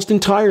depend almost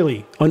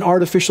entirely on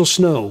artificial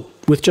snow.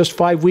 With just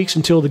 5 weeks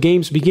until the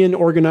Games begin,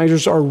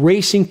 organizers are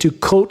racing to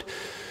coat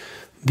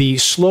the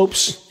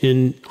slopes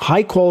in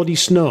high-quality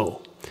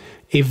snow,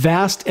 a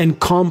vast and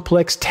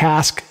complex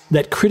task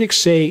that critics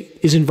say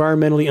is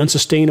environmentally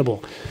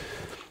unsustainable.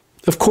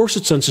 Of course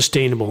it's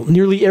unsustainable.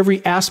 Nearly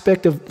every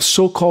aspect of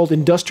so-called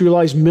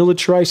industrialized,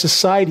 militarized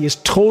society is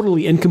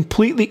totally and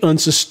completely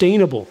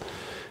unsustainable.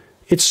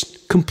 It's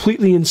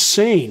completely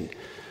insane.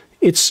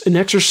 It's an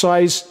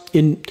exercise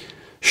in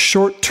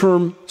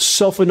short-term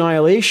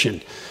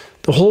self-annihilation.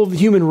 The whole of the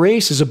human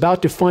race is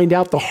about to find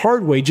out the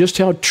hard way just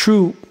how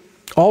true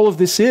all of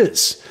this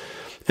is.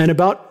 And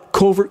about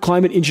covert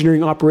climate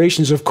engineering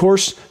operations, of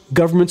course,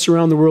 governments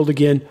around the world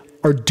again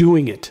are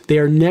doing it. They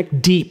are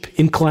neck deep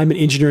in climate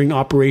engineering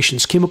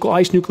operations. Chemical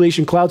ice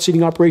nucleation, cloud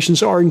seeding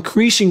operations are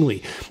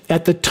increasingly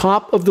at the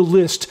top of the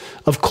list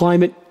of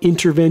climate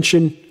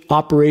intervention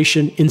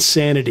operation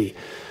insanity.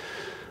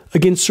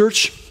 Again,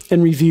 search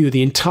and review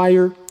the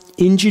entire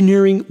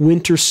Engineering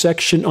Winter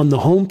section on the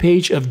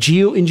homepage of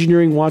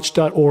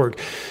geoengineeringwatch.org.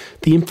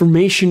 The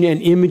information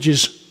and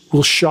images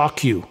will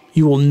shock you.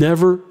 You will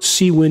never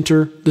see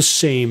winter the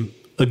same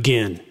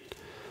again.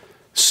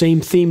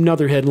 Same theme,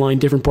 another headline,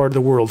 different part of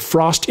the world.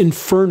 Frost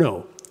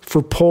inferno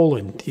for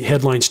Poland, the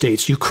headline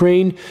states.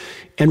 Ukraine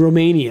and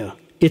Romania,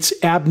 it's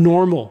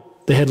abnormal,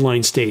 the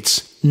headline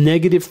states.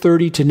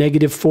 -30 to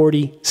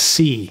 -40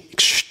 C,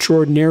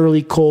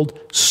 extraordinarily cold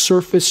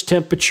surface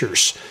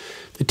temperatures.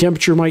 The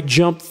temperature might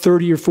jump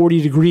 30 or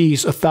 40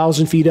 degrees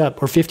 1,000 feet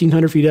up or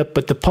 1,500 feet up,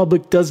 but the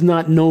public does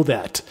not know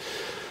that.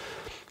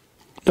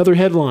 Another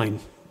headline,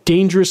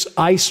 dangerous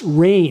ice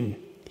rain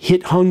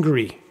hit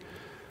Hungary.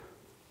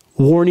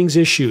 Warnings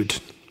issued.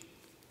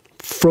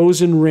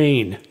 Frozen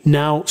rain,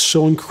 now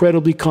so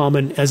incredibly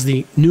common as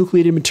the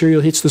nucleated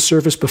material hits the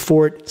surface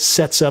before it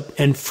sets up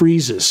and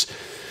freezes.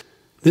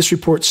 This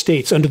report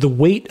states, under the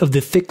weight of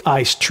the thick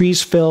ice,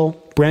 trees fell,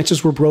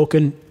 branches were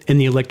broken, and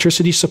the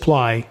electricity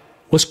supply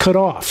was cut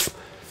off.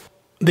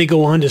 They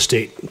go on to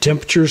state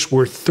temperatures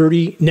were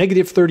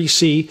 -30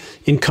 C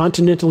in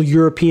continental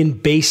European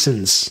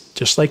basins,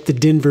 just like the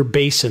Denver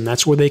Basin.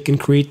 That's where they can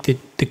create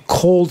the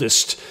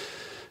coldest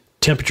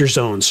temperature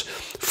zones.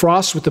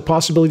 Frost with the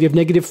possibility of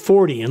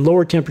 -40 and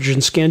lower temperatures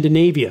in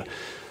Scandinavia.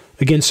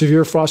 Again,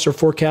 severe frosts are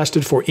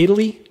forecasted for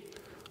Italy,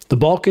 the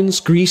Balkans,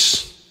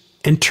 Greece,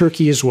 and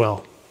Turkey as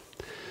well.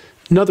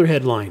 Another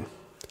headline,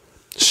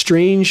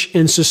 strange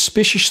and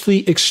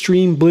suspiciously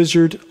extreme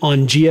blizzard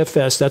on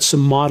GFS. That's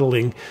some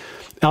modeling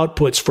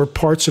outputs for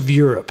parts of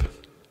Europe.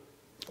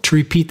 To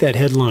repeat that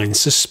headline,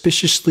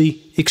 suspiciously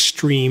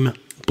extreme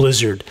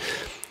blizzard.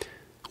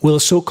 Will the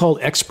so-called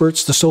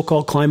experts, the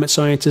so-called climate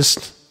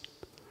scientists,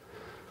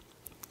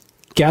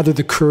 gather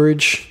the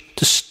courage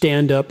to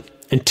stand up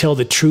and tell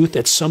the truth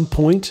at some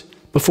point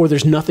before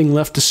there's nothing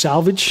left to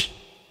salvage?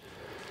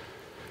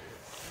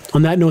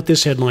 On that note,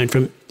 this headline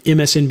from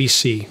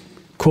MSNBC,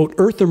 quote,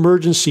 Earth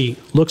Emergency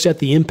looks at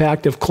the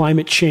impact of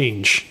climate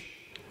change.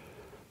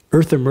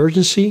 Earth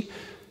Emergency?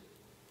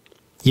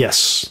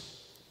 Yes.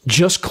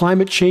 Just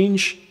climate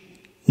change?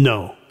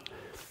 No.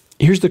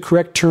 Here's the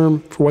correct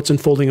term for what's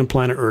unfolding on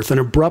planet Earth, an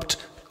abrupt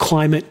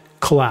climate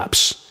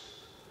collapse,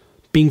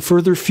 being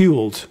further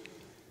fueled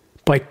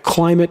by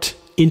climate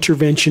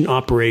intervention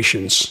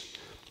operations.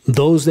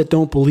 Those that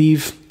don't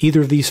believe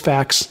either of these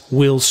facts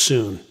will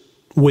soon.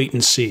 Wait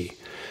and see.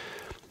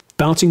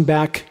 Bouncing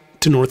back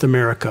to North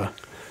America.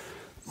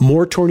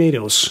 More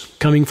tornadoes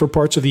coming for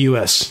parts of the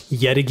U.S.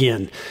 yet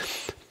again.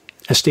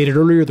 As stated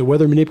earlier, the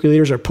weather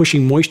manipulators are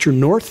pushing moisture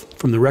north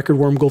from the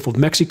record-warm Gulf of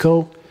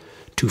Mexico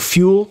to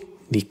fuel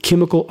the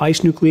chemical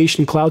ice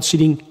nucleation cloud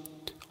seeding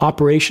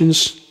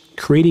operations,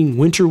 creating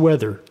winter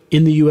weather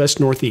in the U.S.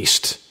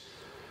 Northeast.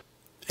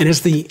 And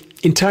as the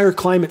entire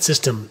climate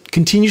system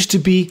continues to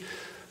be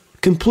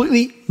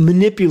completely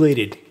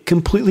manipulated,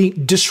 completely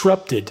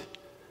disrupted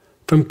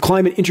from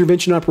climate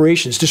intervention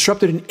operations,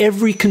 disrupted in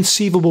every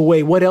conceivable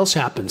way, what else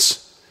happens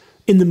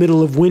in the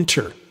middle of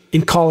winter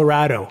in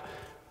Colorado?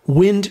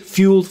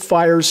 Wind-fueled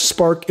fires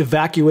spark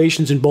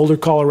evacuations in Boulder,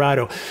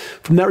 Colorado.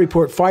 From that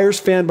report, fires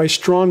fanned by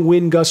strong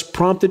wind gusts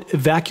prompted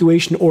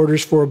evacuation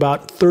orders for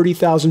about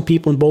 30,000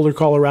 people in Boulder,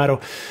 Colorado.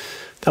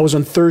 That was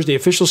on Thursday.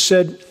 Officials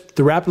said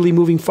the rapidly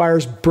moving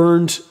fires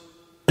burned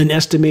an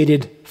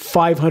estimated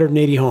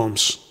 580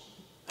 homes.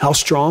 How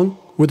strong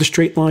were the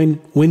straight-line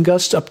wind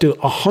gusts? Up to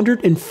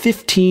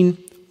 115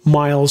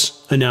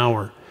 miles an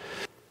hour.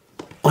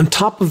 On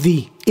top of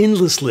the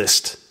endless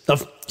list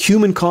of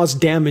human-caused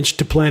damage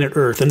to planet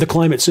Earth and the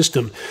climate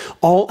system,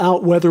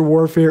 all-out weather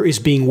warfare is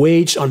being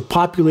waged on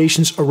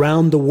populations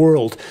around the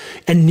world,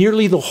 and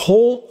nearly the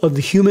whole of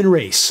the human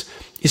race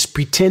is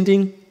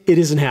pretending it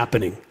isn't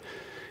happening.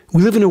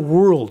 We live in a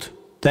world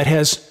that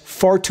has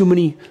far too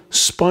many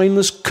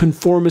spineless,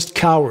 conformist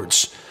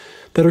cowards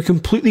that are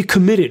completely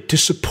committed to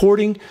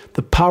supporting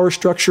the power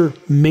structure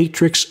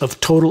matrix of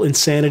total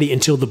insanity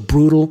until the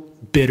brutal,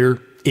 bitter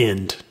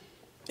end.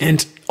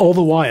 And all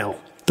the while,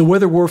 the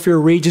weather warfare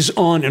rages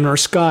on in our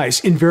skies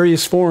in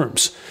various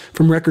forms,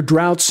 from record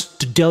droughts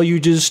to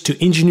deluges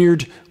to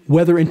engineered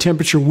weather and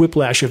temperature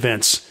whiplash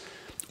events.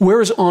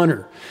 Where is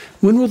honor?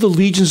 When will the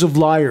legions of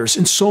liars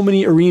in so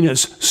many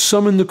arenas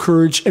summon the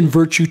courage and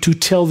virtue to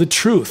tell the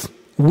truth?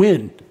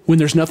 When? When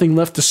there's nothing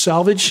left to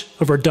salvage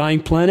of our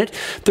dying planet,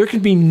 there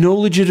can be no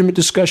legitimate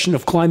discussion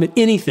of climate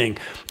anything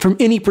from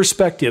any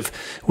perspective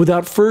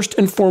without first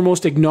and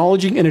foremost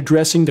acknowledging and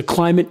addressing the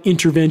climate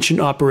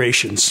intervention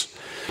operations.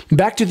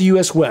 Back to the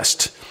U.S.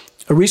 West.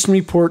 A recent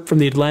report from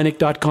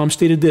theatlantic.com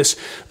stated this: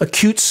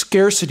 acute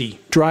scarcity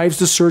drives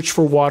the search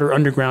for water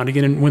underground.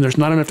 Again, and when there's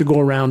not enough to go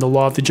around, the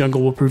law of the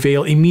jungle will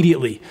prevail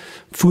immediately.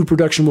 Food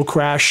production will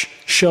crash,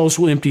 shelves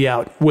will empty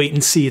out. Wait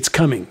and see, it's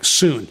coming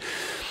soon.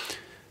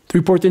 The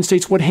report then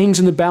states what hangs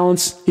in the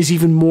balance is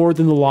even more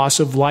than the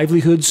loss of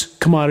livelihoods,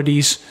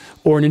 commodities,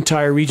 or an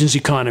entire region's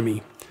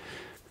economy.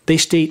 They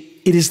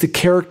state it is the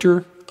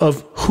character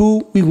of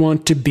who we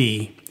want to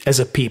be as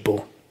a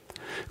people.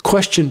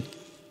 Question: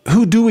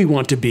 who do we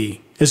want to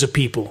be as a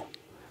people?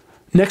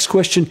 Next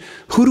question: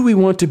 who do we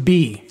want to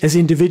be as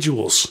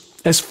individuals,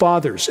 as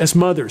fathers, as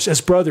mothers,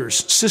 as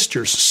brothers,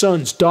 sisters,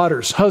 sons,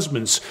 daughters,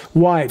 husbands,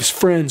 wives,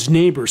 friends,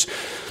 neighbors?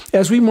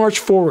 As we march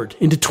forward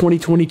into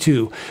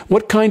 2022,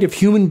 what kind of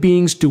human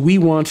beings do we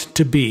want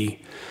to be?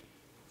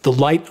 The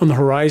light on the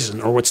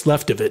horizon, or what's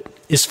left of it,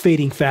 is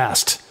fading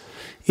fast.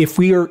 If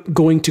we are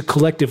going to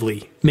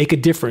collectively make a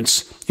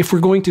difference, if we're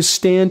going to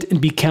stand and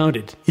be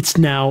counted, it's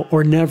now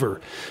or never.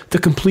 The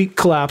complete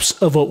collapse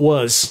of what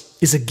was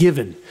is a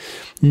given.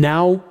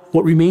 Now,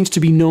 what remains to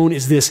be known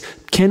is this: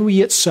 can we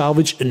yet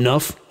salvage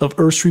enough of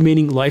Earth's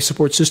remaining life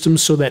support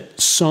systems so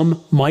that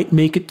some might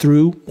make it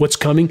through what's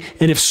coming?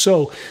 And if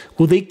so,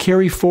 will they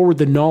carry forward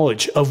the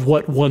knowledge of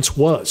what once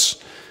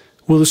was?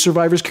 Will the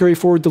survivors carry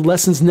forward the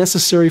lessons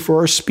necessary for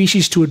our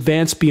species to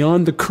advance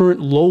beyond the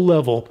current low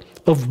level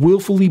of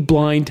willfully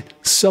blind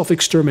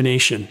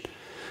self-extermination?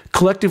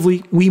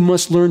 Collectively, we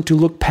must learn to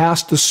look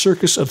past the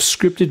circus of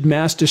scripted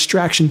mass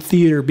distraction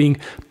theater being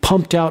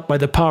pumped out by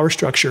the power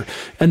structure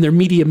and their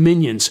media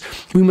minions.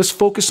 We must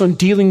focus on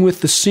dealing with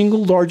the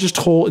single largest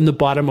hole in the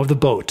bottom of the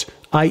boat,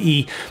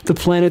 i.e., the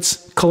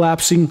planet's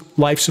collapsing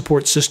life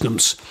support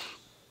systems.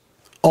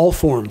 All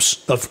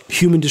forms of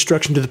human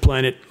destruction to the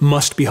planet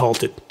must be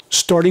halted,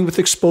 starting with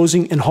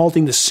exposing and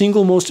halting the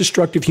single most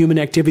destructive human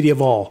activity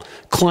of all,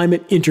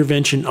 climate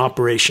intervention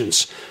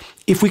operations.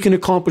 If we can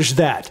accomplish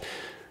that,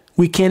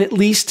 we can at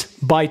least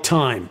buy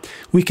time.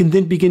 We can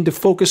then begin to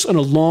focus on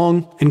a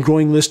long and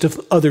growing list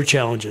of other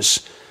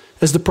challenges.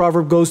 As the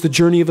proverb goes, the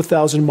journey of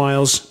 1,000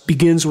 miles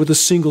begins with a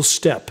single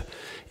step.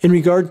 In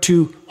regard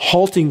to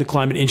halting the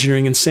climate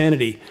engineering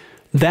insanity,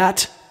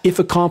 that, if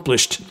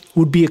accomplished,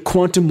 would be a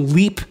quantum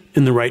leap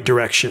in the right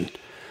direction.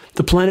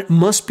 The planet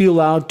must be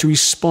allowed to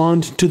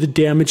respond to the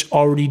damage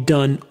already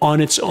done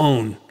on its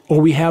own, or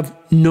we have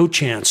no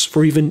chance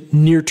for even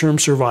near-term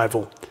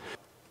survival.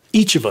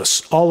 Each of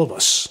us, all of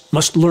us,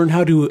 must learn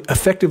how to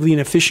effectively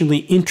and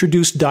efficiently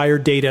introduce dire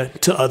data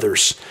to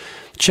others.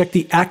 Check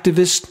the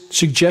activist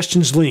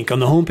suggestions link on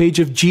the homepage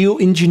of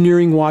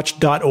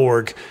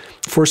geoengineeringwatch.org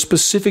for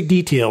specific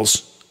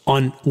details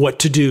on what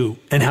to do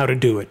and how to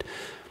do it.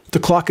 The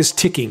clock is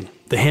ticking.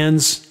 The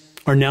hands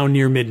are now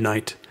near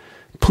midnight.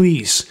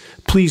 Please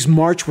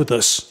march with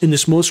us in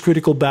this most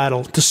critical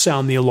battle to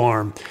sound the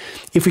alarm.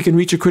 If we can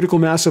reach a critical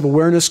mass of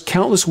awareness,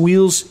 countless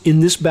wheels in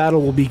this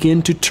battle will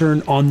begin to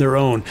turn on their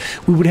own.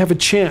 We would have a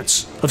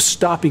chance of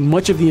stopping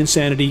much of the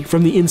insanity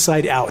from the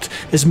inside out,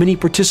 as many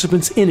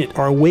participants in it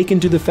are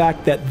awakened to the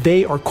fact that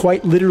they are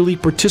quite literally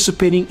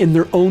participating in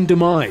their own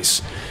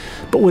demise.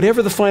 But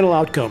whatever the final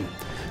outcome,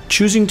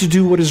 choosing to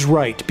do what is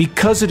right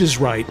because it is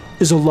right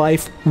is a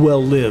life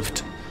well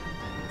lived.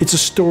 It's a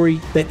story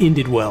that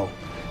ended well.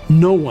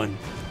 No one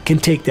can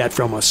take that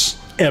from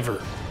us, ever.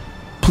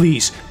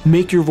 Please,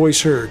 make your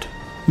voice heard.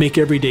 Make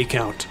every day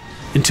count.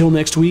 Until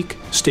next week,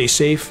 stay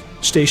safe,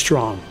 stay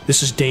strong.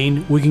 This is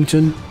Dane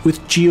Wigington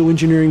with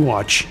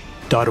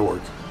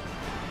geoengineeringwatch.org.